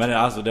skulle ha gjort. Men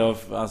alltså, det var...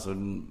 Alltså...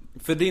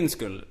 För din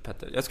skull,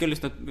 Petter. Jag skulle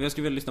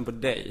vilja lyssna på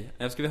dig.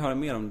 Jag skulle vilja höra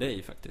mer om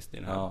dig faktiskt i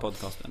den här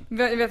podcasten.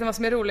 Vet ni vad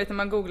som är roligt när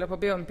man googlar på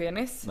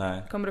björnpenis?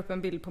 Nej. Kommer upp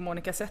en bild på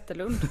Monica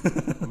Zetterlund.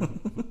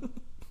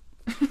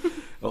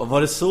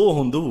 Var det så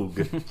hon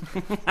dog?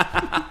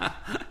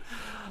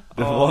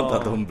 Det var inte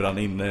att hon brann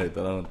inne,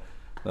 utan hon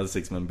hade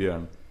sex med en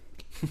björn.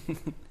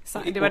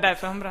 Det var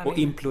därför hon brann och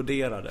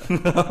imploderade.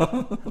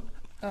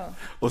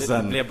 Och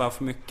sen, det blev bara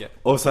för mycket.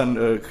 Och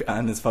sen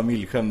hennes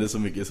familj skämde så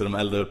mycket så de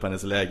eldade upp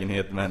hennes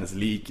lägenhet med hennes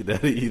lik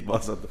där i, bara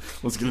så att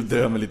hon skulle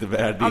dö med lite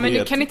värdighet. Ja, men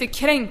du kan inte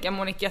kränka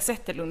Monica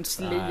Zetterlunds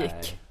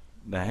lik.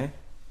 Nej.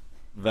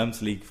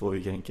 Vems lik får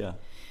vi kränka?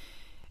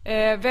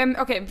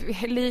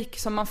 Lik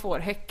som man får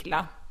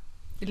häckla.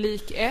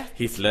 Lik 1.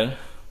 Hitler.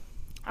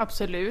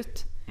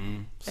 Absolut.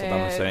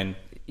 Saddam Hussein.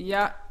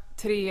 Ja,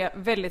 3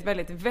 väldigt,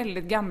 väldigt,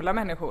 väldigt gamla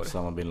människor.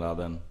 Osama bin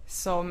Laden.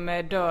 Som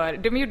dör.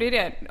 De gjorde ju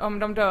det om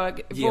de dör.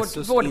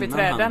 Jesus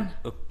vårdbiträden. Innan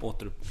han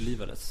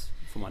återupplivades.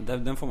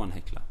 Den får man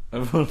häckla,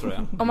 tror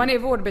jag. Om man är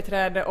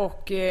vårdbiträde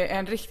och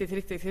en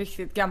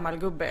riktigt gammal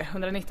gubbe,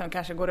 119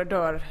 kanske, går och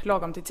dör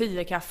lagom till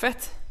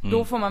 10-kaffet.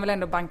 Då får man väl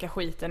ändå banka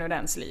skiten ur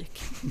den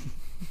slik.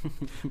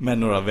 Med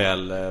några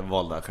väl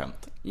valda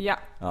skämt. Ja.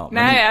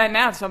 Men... Nej,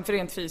 alltså för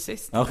rent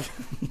fysiskt. Okay.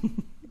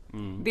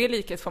 Det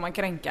liket får man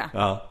kränka.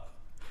 Ja.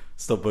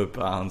 Stoppa upp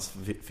hans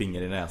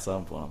finger i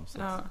näsan på honom.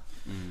 Ja.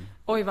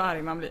 Oj, vad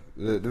arg man blir.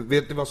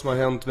 Vet ni vad som har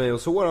hänt mig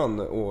och Soran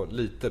och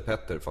lite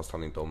Petter, fast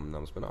han inte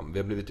omnämns med namn? Vi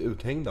har blivit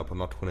uthängda på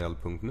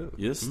nationell.nu.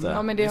 Just det.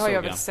 Ja, men det har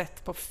jag väl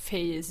sett på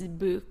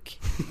Facebook.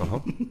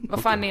 Vad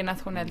fan är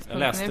nationellt.nu? Jag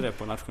läste det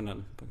på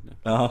nationell.nu.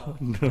 Ja.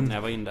 När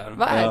jag var in där.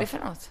 Vad är det för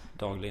något?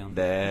 Dagligen.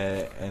 Det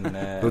är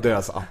en... Då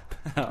deras app.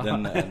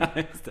 Den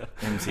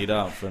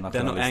hemsida för nationalister.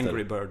 Den och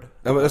Angry Bird.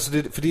 Ja, men alltså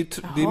det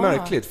är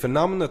märkligt, för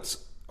namnet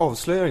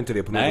avslöjar inte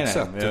det på något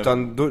sätt.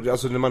 Utan då,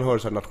 alltså när man hör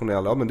så här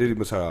nationella, ja men det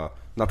är så här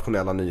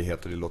nationella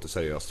nyheter, det låter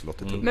seriöst, det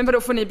låter Men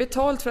då får ni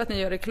betalt för att ni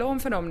gör reklam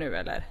för dem nu,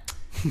 eller?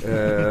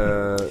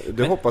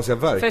 Det hoppas jag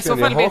verkligen. För i så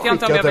fall vet jag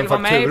inte om jag vill vara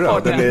med i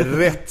podden. Den är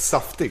rätt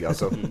saftig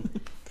alltså.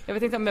 Jag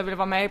vet inte om jag vill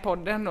vara med i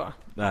podden då.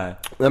 Nej.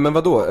 Nej, men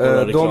vadå?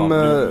 Du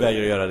vägrar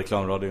göra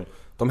reklamradio.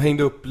 De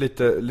hängde upp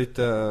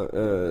lite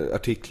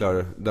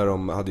artiklar där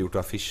de hade gjort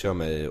affischer av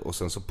mig. Och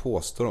sen så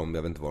påstår de,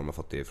 jag vet inte var de har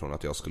fått det ifrån,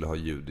 att jag skulle ha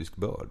judisk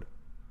börd.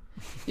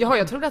 Jaha,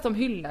 jag trodde att de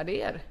hyllade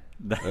er.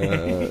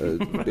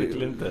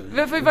 Verkligen inte.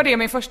 Varför var det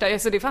min första?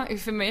 Alltså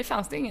för mig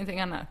fanns det ingenting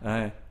annat.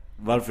 Nej.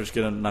 Varför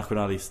skulle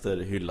nationalister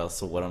hylla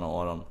Soran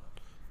och Aron?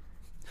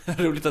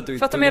 Roligt att du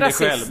för att de är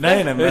rasister.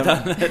 Nej, men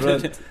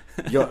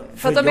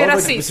för att de är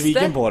rasister.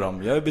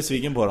 Jag är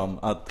besviken på dem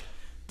att,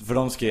 för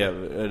de skrev,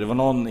 det var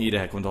någon i det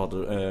här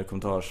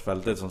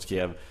kommentarsfältet som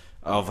skrev,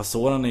 ja fast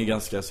Soran är ju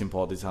ganska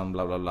sympatisk, han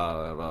bla bla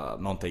bla, bla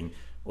någonting.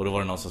 Och då var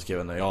det någon som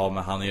skrev, ja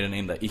men han är ju den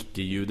enda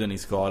icke-juden i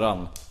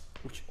skaran.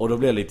 Och då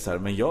blev jag lite så här,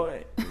 men jag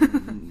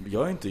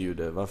är inte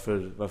jude.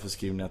 Varför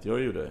skriver ni att jag är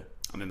jude?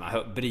 Ja, men man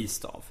hör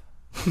brist av.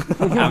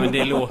 Ja, men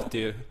det låter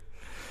ju.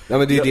 Ja,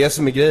 men det är det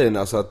som är grejen,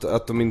 alltså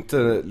att de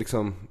inte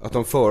liksom, att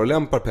de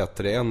förolämpar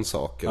Petter är en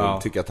sak,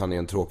 och tycker att han är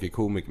en tråkig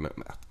komiker, men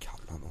att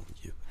kalla någon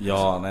jude.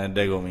 Ja, nej,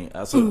 det går mig.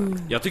 Alltså,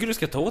 jag tycker du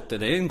ska ta åt det,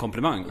 det är en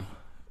komplimang.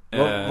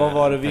 Vad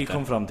var det vi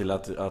kom fram till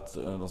att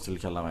de skulle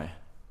kalla mig?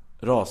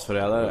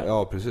 Rasförrädare.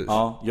 Ja, precis.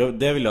 Ja,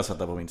 det vill jag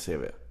sätta på mitt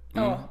CV.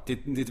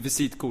 Ditt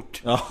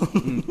visitkort. Ja.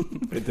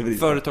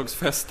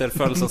 Företagsfester,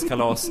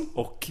 födelsedagskalas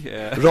och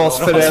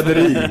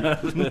rasförräderi.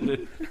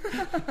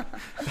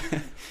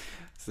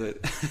 Så,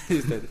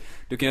 just det.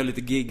 Du kan göra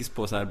lite gigs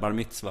på så här bar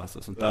mitzvahs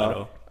och sånt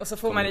där. Och så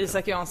får man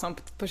Isak Jansson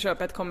på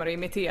köpet, kommer och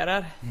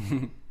imiterar.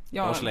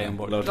 Lars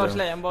Leijonborg.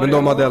 Men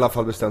de hade i alla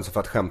fall bestämt sig för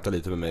att skämta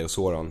lite med mig och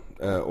Soran.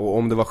 Och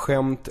om det var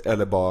skämt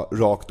eller bara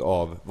rakt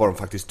av vad de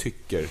faktiskt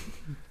tycker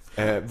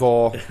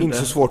var inte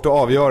så svårt att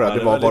avgöra.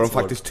 Det var vad de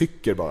faktiskt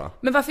tycker bara.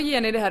 Men varför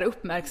ger ni det här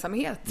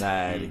uppmärksamhet?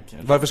 Nej,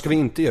 varför ska vi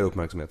inte ge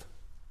uppmärksamhet?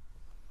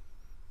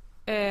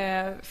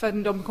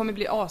 För de kommer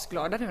bli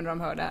asglada nu när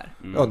de hör det här.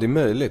 Ja, det är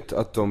möjligt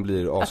att de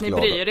blir asglada.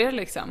 Att ni bryr er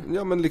liksom.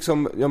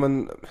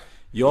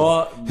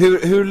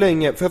 Hur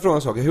länge, för jag fråga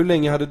en sak, hur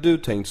länge hade du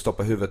tänkt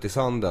stoppa huvudet i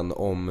sanden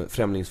om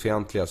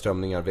främlingsfientliga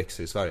strömningar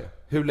växer i Sverige?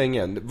 Hur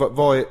länge?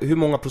 Hur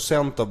många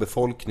procent av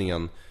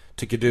befolkningen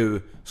tycker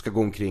du ska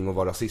gå omkring och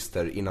vara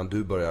rasister innan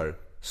du börjar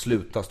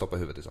sluta stoppa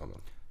huvudet i sanden?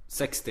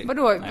 60.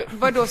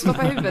 Vadå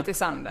stoppa huvudet i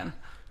sanden?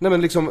 Nej,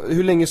 men liksom,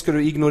 hur länge ska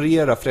du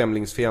ignorera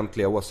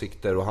främlingsfientliga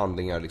åsikter och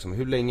handlingar liksom?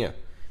 Hur länge?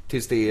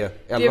 Tills det är 11%,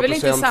 det är väl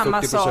inte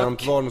samma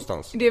 40%, var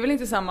någonstans? Det är väl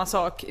inte samma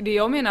sak. Det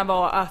jag menar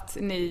var att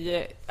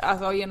ni,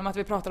 alltså genom att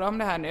vi pratar om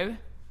det här nu,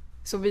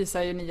 så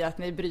visar ju ni att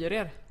ni bryr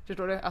er.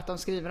 Förstår du? Att de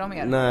skriver om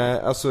er. Nej,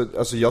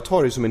 alltså jag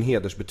tar det som en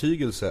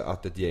hedersbetygelse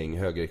att ett gäng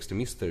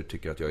högerextremister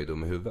tycker att jag är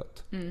dum i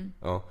huvudet.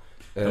 Ja.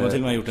 De har till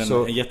och med gjort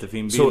en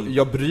jättefin bild. Så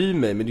jag bryr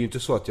mig, men det är ju inte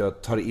så att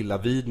jag tar illa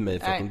vid mig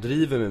för att de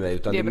driver med mig,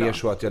 utan det är mer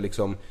så att jag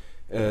liksom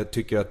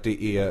tycker att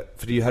det är,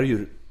 för det här är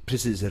ju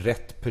precis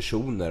rätt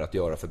personer att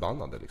göra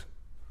förbannade liksom.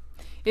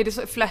 Är det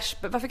så,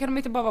 Flashback? Varför kan de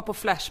inte bara vara på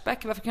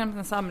Flashback? Varför kan de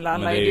inte samla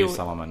alla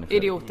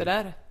idioter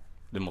där?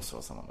 Det måste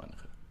vara samma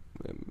människor.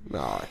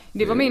 Nej,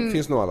 det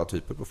finns nog alla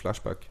typer på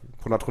Flashback.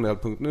 På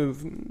nationell.nu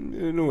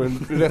är nog en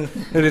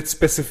rätt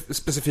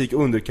specifik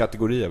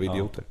underkategori av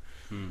idioter.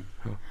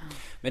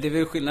 Men det är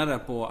väl skillnaden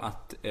på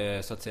att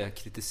så att säga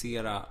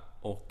kritisera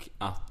och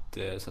att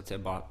så att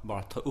säga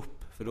bara ta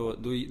upp. För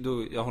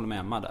då jag håller med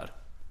Emma där.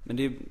 Men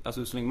det är,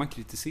 alltså, så länge man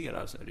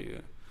kritiserar så är det ju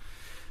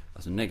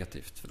alltså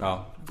negativt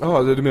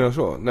för du menar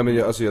så? Nej, men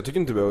jag tycker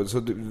inte så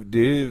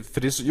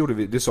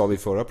det sa vi i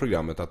förra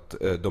programmet att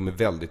de är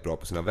väldigt bra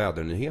på sina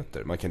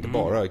vädernyheter. Man kan inte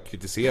bara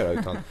kritisera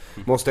utan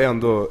måste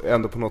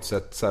ändå på något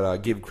sätt så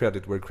här, give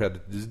credit where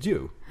credit is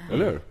due.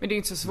 Eller hur? Men det är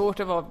inte så svårt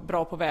att vara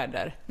bra på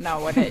väder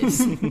nowadays.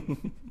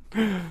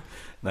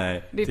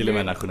 Nej, till och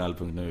med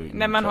nationell.nu.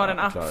 När man har en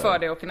app för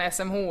det och när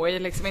SMHI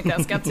liksom inte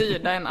ens kan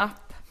tyda en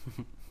app,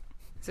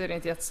 så är det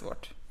inte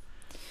jättesvårt.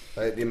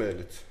 Nej, det är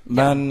möjligt.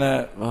 Men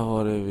vad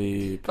var det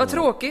vi... Vad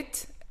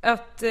tråkigt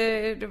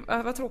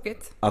vad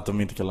tråkigt att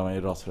de inte kallar mig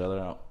rasförrädare.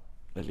 Ja.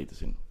 Det är lite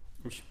synd.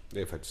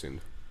 Det är faktiskt synd.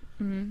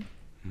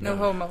 No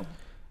homo.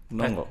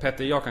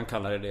 Petter, jag kan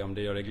kalla det om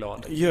det gör dig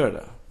glad. Gör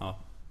det? Ja.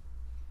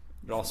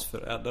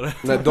 Rasförrädare.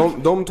 Nej,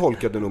 de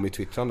tolkade nog mitt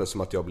twittrande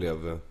som att jag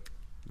blev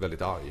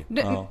väldigt arg.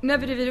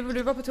 När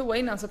du var på toa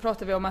innan så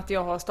pratade vi om att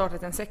jag har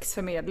startat en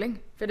sexförmedling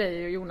för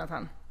dig och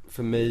Jonathan.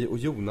 För mig och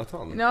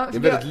Jonathan? Ja, det är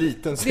en väldigt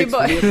liten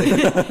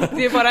sexförmedling.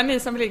 Det är bara ni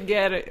som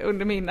ligger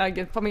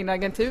under på min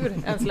agentur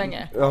än så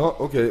länge. Jaha,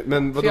 okej.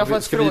 Men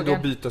ska vi då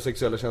byta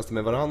sexuella tjänster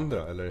med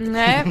varandra? Eller?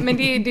 Nej, men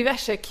det är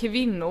diverse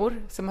kvinnor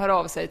som hör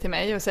av sig till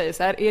mig och säger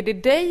så här: är det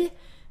dig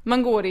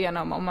man går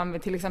igenom om man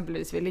till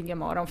exempelvis vill ligga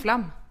med Aron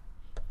Flam?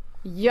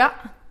 Ja,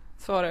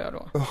 svarar jag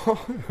då.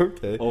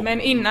 Okay.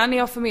 Men innan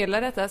jag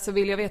förmedlar detta så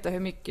vill jag veta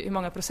hur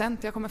många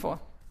procent jag kommer få.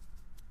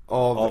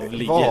 Av vad?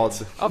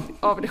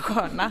 Av det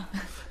sköna.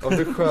 Av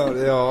det sköna,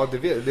 ja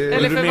det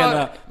eller du för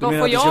menar, vad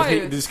får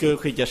jag du ska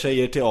skicka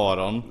tjejer till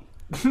Aron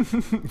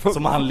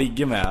som han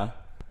ligger med.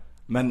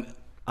 Men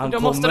han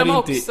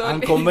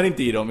kommer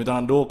inte i dem,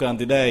 utan då åker han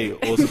till dig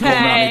och så kommer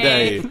han i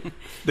dig.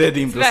 Det är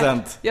din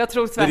procent. Jag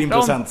tror tvärtom. Det är din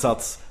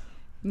procentsats.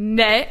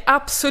 Nej,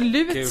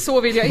 absolut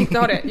så vill jag inte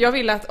ha det. Jag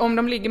vill att om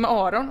de ligger med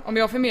Aron, om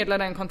jag förmedlar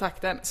den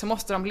kontakten, så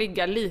måste de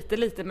ligga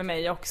lite med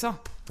mig också.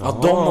 Ja,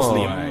 de måste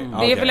ligga med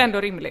mig. Det är väl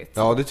ändå rimligt.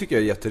 Ja, det tycker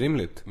jag är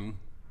jätterimligt.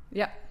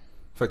 Ja.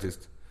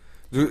 Faktiskt.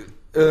 Det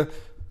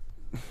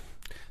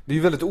är ju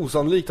väldigt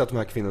osannolikt att de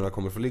här kvinnorna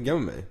kommer få ligga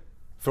med mig.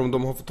 För om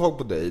de har fått tag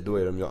på dig, då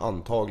är de ju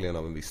antagligen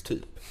av en viss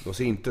typ. De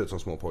ser inte ut som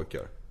små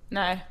pojkar.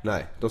 Nej,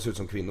 de ser ut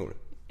som kvinnor.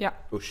 Ja.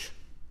 Usch.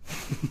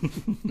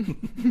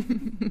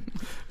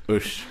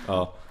 Usch,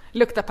 ja.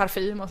 Lukta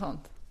parfym och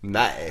sånt.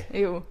 Nej.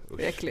 Jo,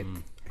 det är äckligt.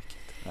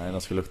 Nej,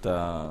 de ska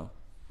lukta...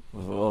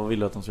 Vad vill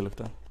du att de ska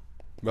lukta?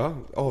 Va?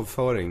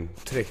 Avföring,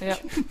 träck. Ja.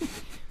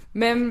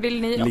 Men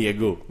vill ni...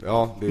 Lego.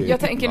 Ja, jag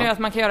tänker nu att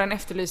man kan göra en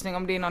efterlysning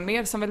om det är någon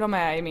mer som vill vara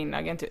med i min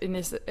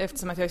agentur.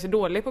 Eftersom att jag är så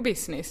dålig på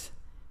business,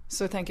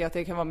 så tänker jag att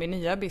det kan vara min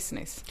nya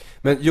business.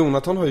 Men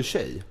Jonathan har ju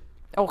tjej.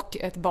 Och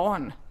ett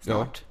barn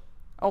snart.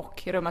 Ja.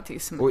 Och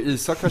reumatism. Och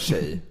Isak har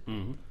tjej.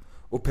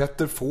 Och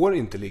Petter får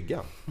inte ligga.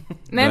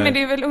 Nej, men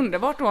det är väl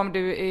underbart då om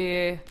du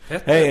är...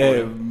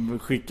 Hej,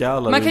 skicka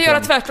alla. Man kan göra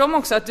tvärtom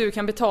också, att du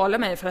kan betala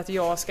mig för att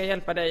jag ska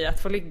hjälpa dig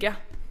att få ligga.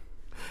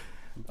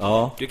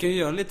 Ja. Du kan ju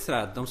göra lite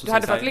sådär. De som du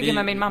hade fått ligga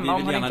med min mamma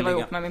om hon inte var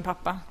ihop med min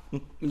pappa.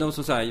 De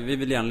som säger, vi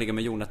vill gärna ligga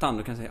med Jonathan.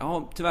 Du kan säga,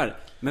 ja tyvärr,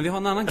 men vi har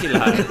en annan kille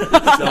här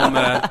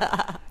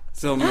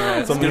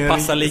som skulle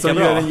passa lika bra.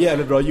 Som gör en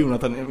jävligt bra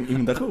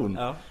Jonathan-imitation.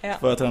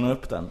 För att träna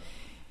upp den.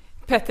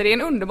 Petter är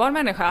en underbar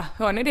människa.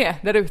 Hör ni det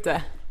där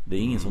ute? Det är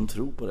ingen som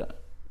tror på det.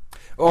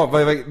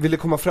 Vad jag ville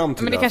komma fram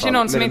till. Men det kanske är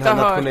någon som inte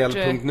har hört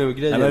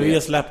nationell.nu-grejen. Nej, men vi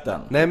har släppt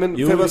den. Nej, men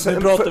jo,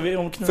 pratar vi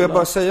om knulla. Får jag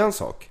bara säga en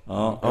sak?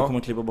 Ja, jag kommer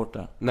klippa bort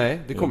det.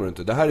 Nej, det kommer du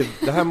inte.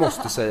 Det här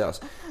måste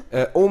sägas.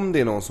 Om det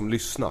är någon som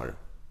lyssnar.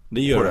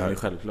 Det gör det här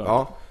självklart.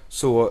 Ja,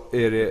 så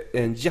är det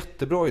en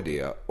jättebra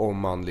idé om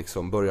man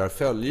liksom börjar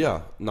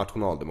följa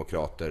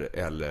nationaldemokrater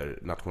eller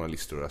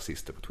nationalister och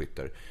rasister på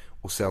Twitter.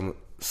 Och sen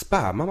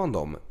spammar man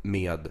dem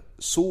med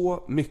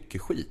så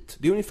mycket skit.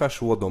 Det är ungefär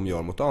så de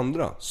gör mot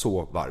andra.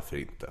 Så varför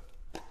inte?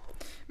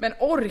 Men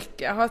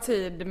orka ha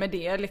tid med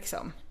det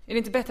liksom. Är det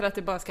inte bättre att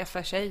det bara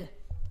skaffar sig?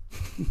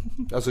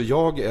 Alltså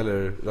jag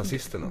eller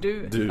rasisterna?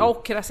 Du.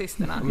 Och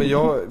rasisterna. Men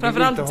jag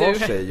vill inte ha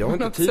tjej. Jag har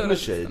inte tid med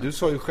tjej. Du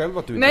sa ju själv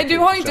att du inte Nej, du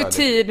har inte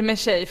tid med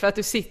tjej för att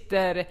du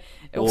sitter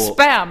och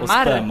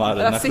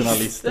spammar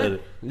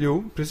nationalister.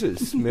 Jo,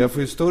 precis. Men jag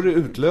får ju större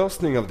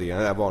utlösning av det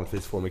än jag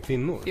vanligtvis får med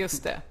kvinnor.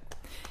 Just det.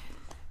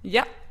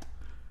 Ja.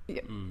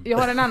 Jag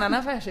har en annan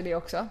affärsidé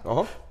också.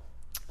 Jaha.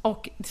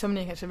 Och som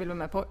ni kanske vill vara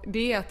med på,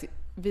 det är att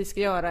vi ska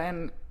göra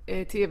en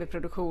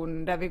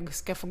tv-produktion där vi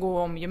ska få gå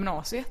om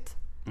gymnasiet.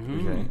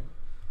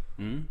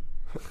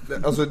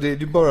 Alltså det är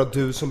ju bara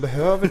du som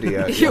behöver det i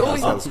det här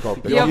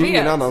sällskapet. Jag vet.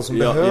 Ingen annan som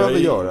behöver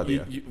göra det.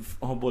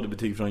 Jag har både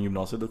betyg från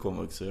gymnasiet och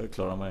komvux, så jag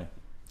klarar mig.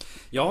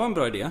 Jag har en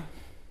bra idé.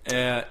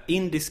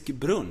 Indisk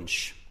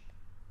brunch.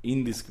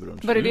 Indisk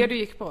brunch. Var det det du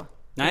gick på?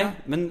 Nej,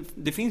 men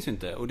det finns ju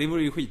inte. Och det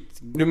vore ju skit.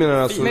 Du menar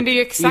alltså... Men det är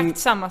ju exakt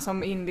samma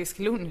som indisk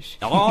lunch.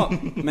 Ja,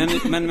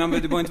 men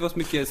det var inte så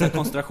mycket så här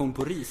koncentration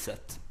på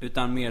riset.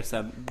 Utan mer så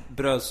här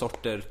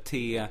brödsorter,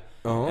 te,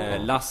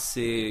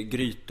 lassi,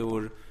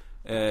 grytor.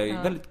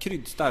 Väldigt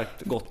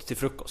kryddstarkt gott till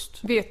frukost.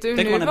 Vet du,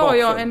 nu var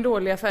jag en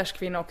dålig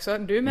affärskvinna också.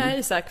 Du med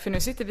Isak, för nu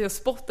sitter vi och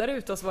spottar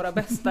ut oss våra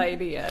bästa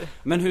idéer.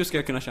 Men hur ska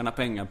jag kunna tjäna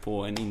pengar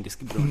på en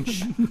indisk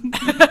brunch?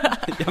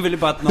 Jag vill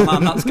bara att någon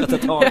annan ska ta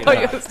tag i det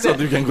här. Så att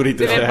du kan gå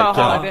dit och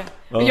käka.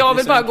 Jag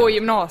vill bara gå i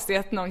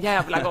gymnasiet någon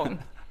jävla gång.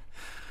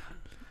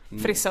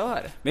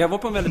 Frisör. Men jag var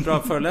på en väldigt bra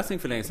föreläsning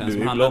för länge sedan. Du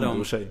som är handlade blond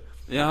om och tjej.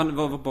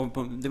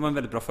 Det var en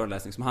väldigt bra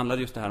föreläsning som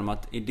handlade just det här om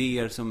att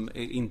idéer som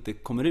inte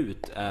kommer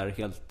ut är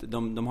helt,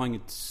 de har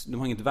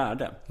inget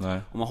värde. Nej.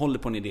 Om man håller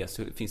på en idé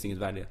så finns det inget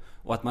värde.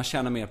 Och att man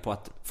tjänar mer på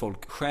att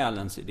folk stjäl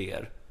ens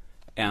idéer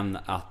än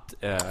att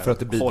för att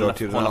det bidrar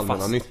till den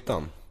allmänna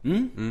nyttan.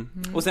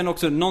 Och sen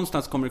också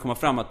någonstans kommer det komma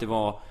fram att det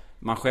var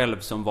man själv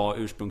som var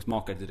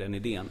ursprungsmakare till den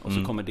idén. Och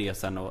så kommer det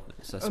sen och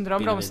undrar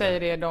om de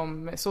säger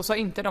det så sa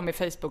inte de i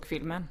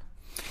Facebook-filmen.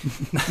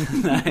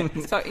 Nej.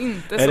 Så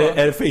inte så.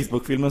 Är det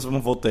Facebook-filmen som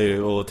har fått dig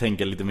att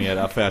tänka lite mer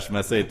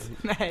affärsmässigt?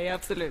 Nej,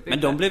 absolut inte.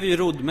 Men de blev ju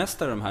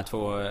rodmästare, de här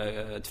två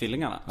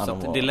tvillingarna. Så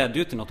att det ledde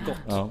ju till något gott.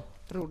 Ja.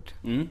 Rodd.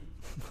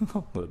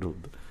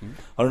 Rodd.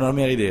 Har du några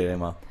mer idéer,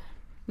 Emma?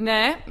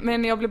 Nej,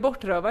 men jag blev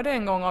bortrövad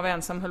en gång av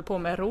en som höll på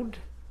med rodd.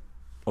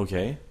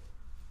 Okej.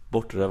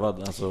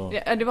 Bortrövad, alltså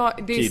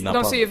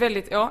de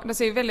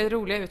ser ju väldigt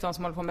roliga ut, de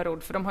som håller på med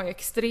rodd. För de har ju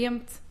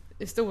extremt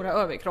stora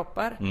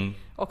överkroppar.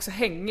 Och så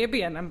hänger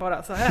benen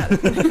bara så här.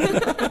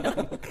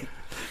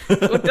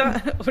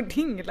 och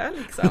dinglar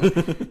liksom.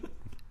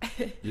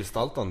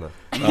 Gestaltande.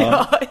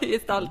 Ja,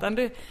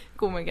 gestaltande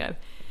komiker.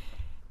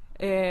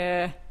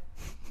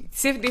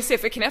 Det ser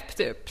för knäppt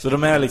typ. Så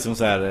de är liksom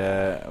så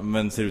här,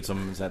 men ser ut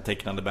som så här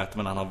tecknande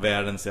Batman. Han har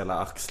världens jävla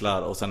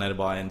axlar och sen är det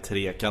bara en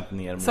trekant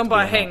ner mot som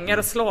bara benen. hänger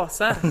och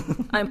slåsar.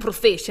 I'm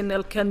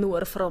professional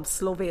canoe from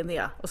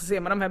Slovenia. Och så ser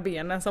man de här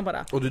benen som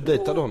bara... Och du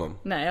dejtade honom?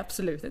 Nej,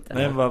 absolut inte.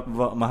 Nej,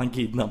 men han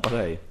kidnappar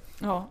dig.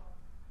 Ja.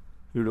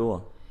 Hur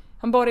då?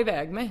 Han bar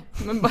iväg mig.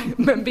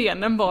 Men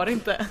benen bar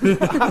inte.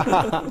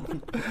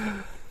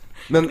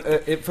 Men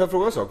får jag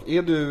fråga en sak?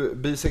 Är du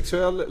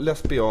bisexuell,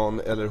 lesbian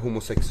eller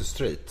homosexuell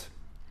straight?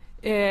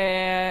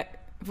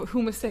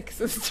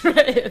 Homosexuell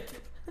straight.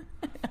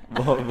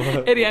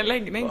 Är det en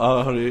läggning?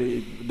 Ja,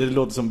 det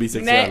låter som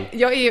bisexuell.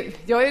 Nej,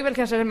 jag är väl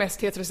kanske den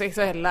mest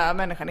heterosexuella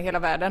människan i hela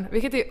världen.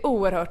 Vilket är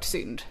oerhört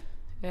synd.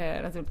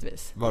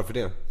 Naturligtvis. Varför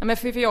det? Men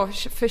för jag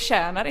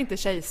förtjänar inte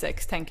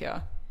tjejsex, tänker jag.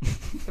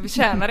 Jag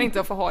förtjänar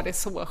inte att få ha det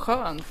så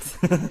skönt.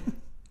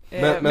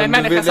 Men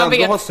du vill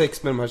ändå ha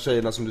sex med de här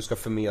tjejerna som du ska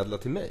förmedla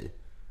till mig?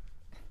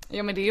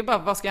 Ja, men det är ju bara,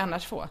 vad ska jag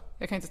annars få?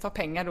 Jag kan inte ta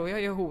pengar då, jag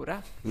är ju hora.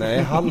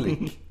 Nej,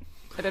 hallick.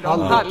 Är det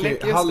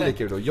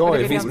hallick är det då.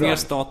 Det finns mer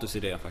status i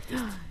det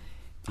faktiskt.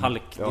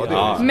 Hallick.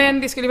 Ja.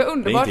 Men det skulle vara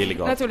underbart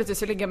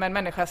naturligtvis att ligga med en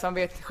människa som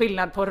vet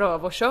skillnad på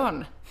röv och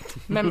kön.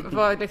 Men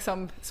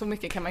så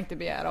mycket kan man inte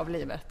begära av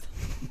livet.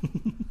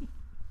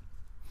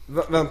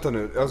 Vänta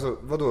nu, alltså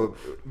vadå?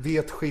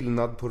 Vet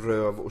skillnad på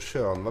röv och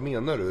kön, vad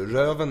menar du?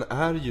 Röven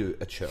är ju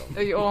ett kön.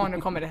 Ja,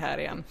 nu kommer det här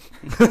igen.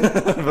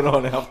 Vad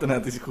har ni haft den här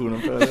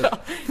diskussionen för?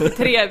 Ja,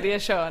 tredje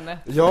könet.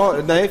 Ja,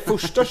 nej,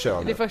 första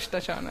könet. Det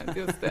första könet,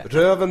 just det.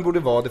 Röven borde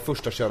vara det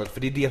första könet,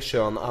 för det är det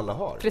kön alla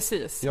har.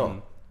 Precis. Ja.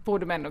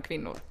 Både män och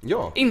kvinnor.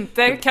 Ja.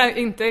 Inte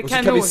och så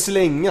kan vi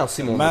slänga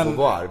Simone de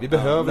Beauvoir. Vi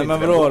behöver inte.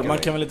 Men vadå, man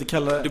kan väl inte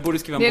kalla du borde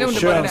skriva en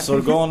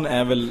könsorgan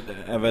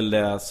är väl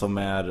det som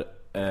är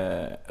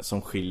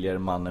som skiljer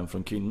mannen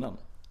från kvinnan.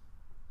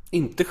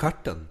 Inte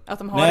stjärten. Att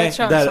de har ett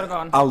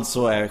könsorgan.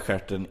 Alltså är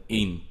stjärten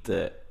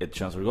inte ett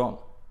könsorgan.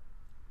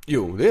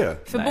 Jo, det är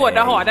det. För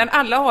båda har den.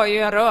 Alla har ju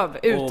en röv.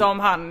 Utom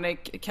han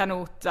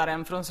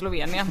kanotaren från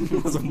Slovenien.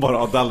 Som bara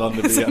har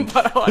dallrande ben. Som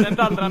bara har en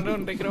dallrande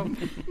underkrop.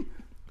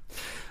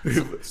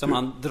 Som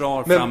han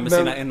drar fram med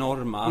sina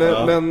enorma...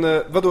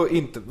 Men vadå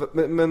inte?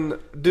 Men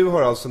du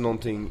har alltså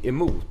någonting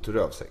emot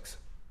rövsex?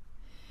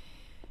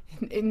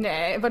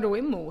 Nej, vadå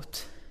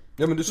emot?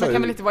 Ja, men du sa man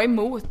kan väl inte vara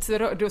emot?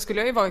 Då skulle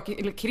jag ju vara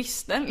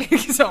kristen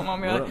liksom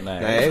om jag...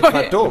 Nej,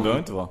 tvärtom. Det behöver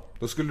inte vara.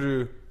 Då skulle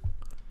du...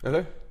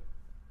 Eller?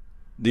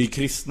 Det är ju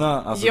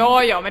kristna alltså,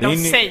 Ja, men de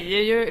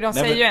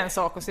säger ju en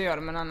sak och så gör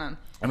de en annan.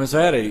 Ja, men så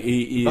är det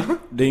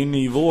det är ju en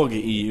ny våg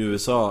i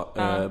USA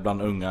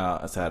bland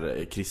unga så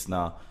här,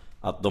 kristna,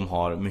 att de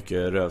har mycket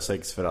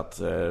rövsex för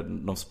att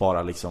de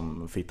sparar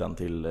liksom fittan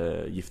till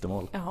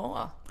giftermål.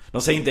 Jaha.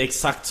 De säger inte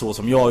exakt så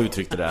som jag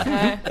uttryckte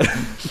det.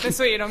 Men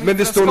så är de men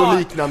det står något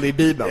liknande i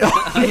Bibeln.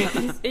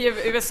 I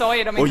USA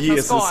är de inte och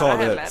Jesus för att spara sa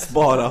det, heller.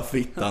 spara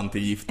fittan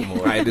till giftermål.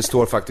 Nej, det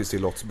står faktiskt i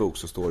Lots bok,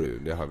 så står det ju,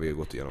 det har vi ju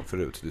gått igenom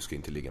förut. Du ska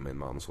inte ligga med en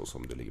man så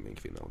som du ligger med en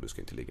kvinna, och du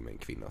ska inte ligga med en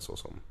kvinna så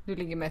som du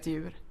ligger med ett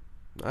djur.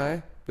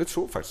 Nej, det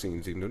tror faktiskt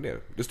ingenting om det.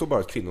 Det står bara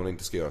att kvinnorna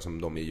inte ska göra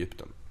som de i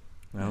Egypten.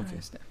 Ja, okej.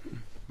 Just det.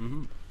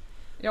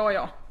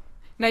 Ja.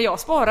 Nej, jag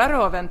sparar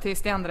röven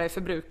tills det andra är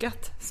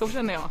förbrukat. Så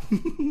känner jag.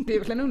 Det är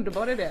väl en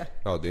underbar idé.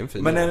 Ja, det är en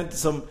fin men är det inte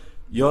som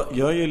Jag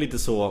är ju lite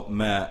så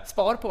med...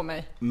 Spar på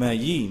mig. Med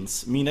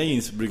jeans. Mina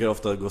jeans brukar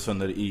ofta gå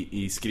sönder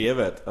i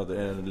skrevet. Att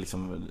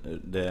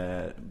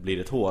det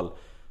blir ett hål.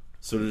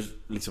 Så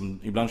liksom,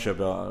 ibland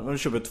köper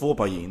jag 2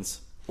 par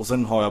jeans. Och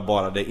sen har jag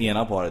bara det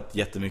ena paret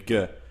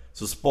jättemycket.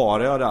 Så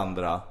sparar jag det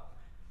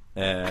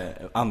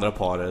andra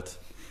paret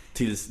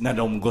tills när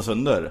de går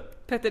sönder.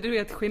 Petter, du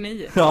är ett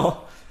geni. Ja.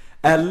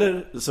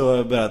 Eller så har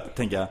jag börjat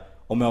tänka,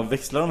 om jag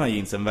växlar de här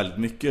jeansen väldigt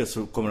mycket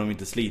så kommer de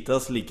inte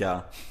slitas lika.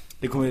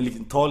 Det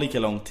kommer ta lika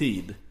lång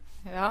tid.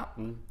 Ja,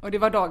 och det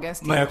var dagens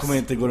tips. Men jag kommer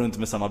inte gå runt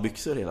med samma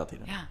byxor hela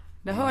tiden. Ja,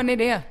 det hör ni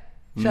det,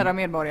 kära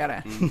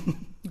medborgare.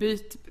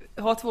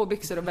 Ha 2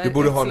 byxor och du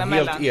borde ha en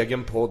helt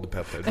egen podd,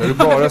 Petter, där du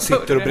bara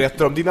sitter och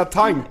berättar om dina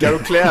tankar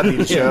och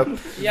klädinköp.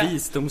 Ja.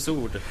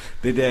 Visdomsord.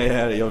 Det är det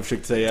här jag har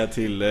försökt säga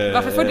till...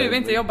 Varför får du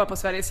inte jobba på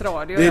Sveriges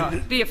Radio?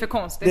 Det är för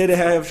konstigt. Det är det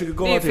här jag försöker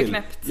komma till.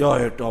 Knäppt. Jag har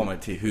hört av mig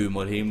till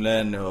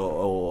Humorhimlen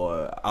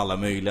och alla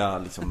möjliga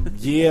liksom,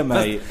 ge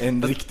mig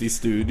en riktig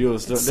studio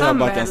så där jag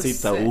bara kan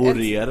sitta och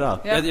orera.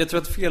 Jag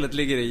tror att felet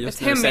ligger i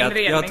just nu säga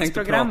att jag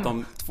tänkte prata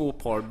om 2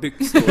 par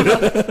byxor.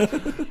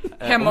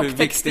 Hem och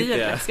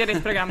textil ska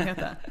ditt program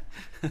heta.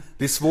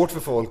 Det är svårt för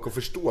folk att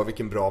förstå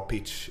vilken bra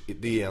pitch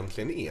det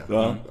egentligen är.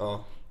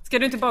 Ja. Ska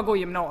du inte bara gå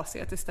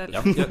gymnasiet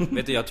istället?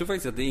 Jag tror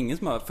faktiskt att det är ingen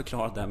som har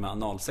förklarat det här med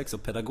analsex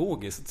och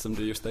pedagogiskt som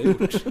du just har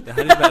gjort. Det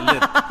här är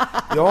väldigt...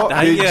 Ja, det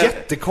är en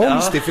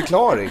jättekonstig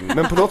förklaring.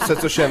 Men på något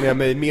sätt så känner jag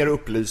mig mer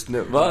upplyst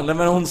nu. Va? Nej,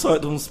 men hon sa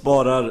att hon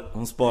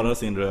sparar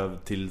sin röv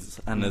tills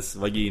hennes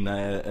vagina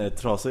är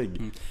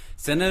trasig.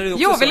 Sen är det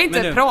också jag vill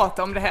inte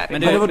prata om det här.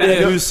 Men det var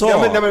det du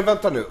sa. Nej, men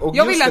vänta nu. Och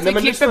jag vill att vi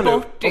klipper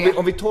bort det.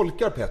 Om vi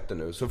tolkar Petter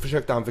nu så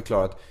försökte han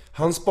förklara att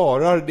han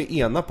sparar det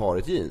ena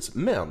paret jeans.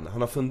 Men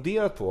han har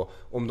funderat på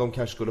om de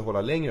kanske skulle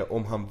hålla längre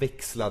om han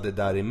växlade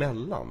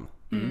däremellan.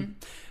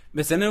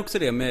 Men sen är det också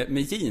det med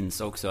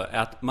jeans också,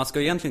 att man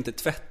ska egentligen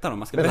inte tvätta dem.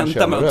 Man ska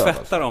vänta med att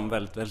tvätta dem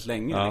väldigt, väldigt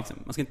länge. Ja. Liksom.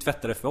 Man ska inte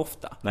tvätta det för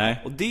ofta.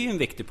 Nej. Och det är en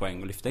viktig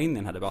poäng att lyfta in i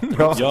den här debatten.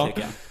 Ja.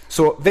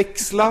 Så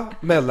växla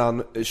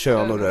mellan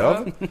kön och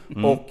röv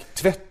och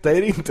tvätta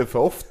er inte för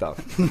ofta.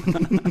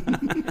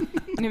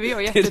 Nu är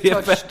jag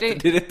jättetörstig.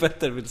 Det är det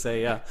Petter vill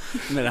säga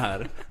med det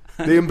här.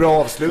 Det är en bra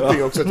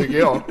avslutning också, tycker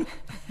jag.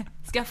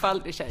 Skaffa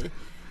aldrig tjej.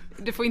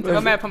 Du får inte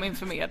vara med på min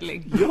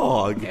förmedling.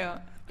 Ja.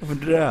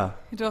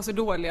 Du har så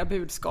dåliga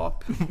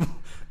budskap.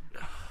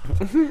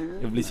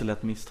 Jag blir så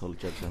lätt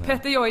misstolkad.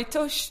 Petter, jag är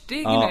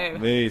törstig nu.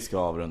 Vi ska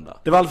avrunda.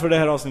 Det var allt för det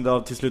här avsnittet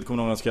av Till slut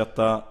kommer någon att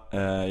skratta.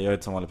 Jag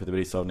heter som vanligt Petter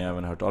Bristav. Ni har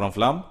även hört Aron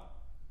Flam.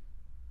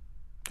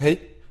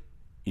 Hej.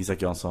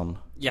 Isak Jansson.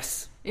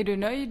 Yes. Är du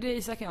nöjd,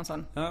 Isak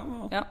Jansson?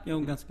 Ja.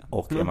 Ganska.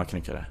 Och Emma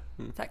Knyckare.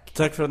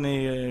 Tack för att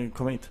ni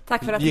kom hit.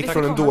 Tack för att gick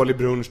från en dålig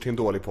brunch till en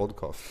dålig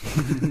podcast.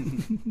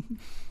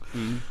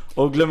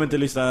 Och glöm inte att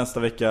lyssna nästa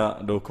vecka.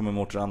 Då kommer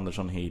Mårten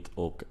Andersson hit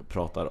och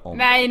pratar om...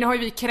 Nej, nu har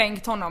vi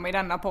kränkt honom i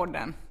denna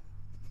podden.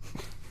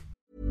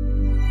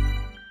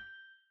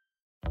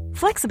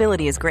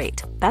 Flexibility is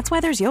great. That's why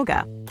there's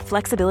yoga.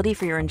 Flexibility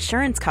for your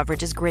insurance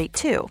coverage is great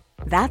too.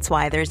 That's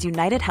why there's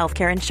United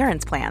Healthcare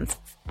Insurance Plans.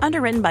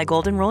 Underwritten by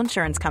Golden Rule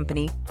Insurance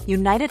Company,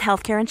 United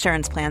Healthcare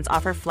Insurance Plans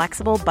offer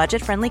flexible,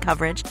 budget-friendly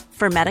coverage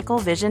for medical,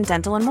 vision,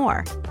 dental, and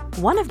more.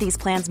 One of these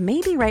plans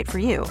may be right for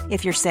you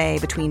if you're, say,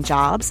 between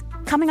jobs,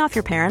 coming off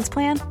your parents'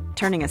 plan,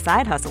 turning a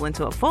side hustle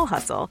into a full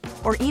hustle,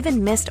 or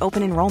even missed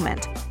open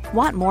enrollment.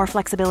 Want more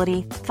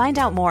flexibility? Find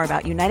out more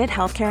about United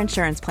Healthcare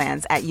Insurance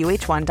Plans at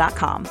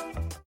uh1.com.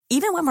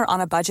 Even when we're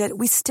on a budget,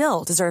 we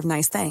still deserve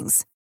nice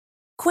things.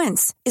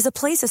 Quince is a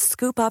place to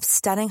scoop up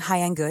stunning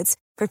high-end goods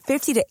for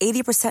 50 to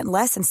 80%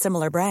 less than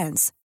similar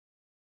brands.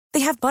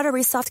 They have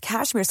buttery soft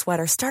cashmere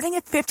sweaters starting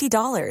at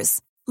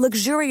 $50,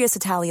 luxurious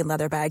Italian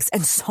leather bags,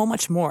 and so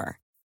much more.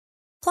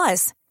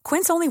 Plus,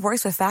 Quince only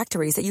works with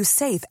factories that use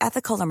safe,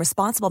 ethical, and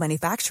responsible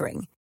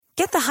manufacturing.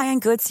 Get the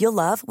high-end goods you'll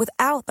love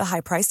without the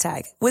high price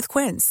tag with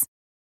Quince.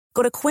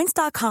 Go to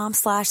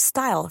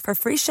quince.com/style for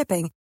free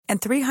shipping and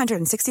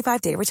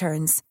 365-day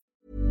returns.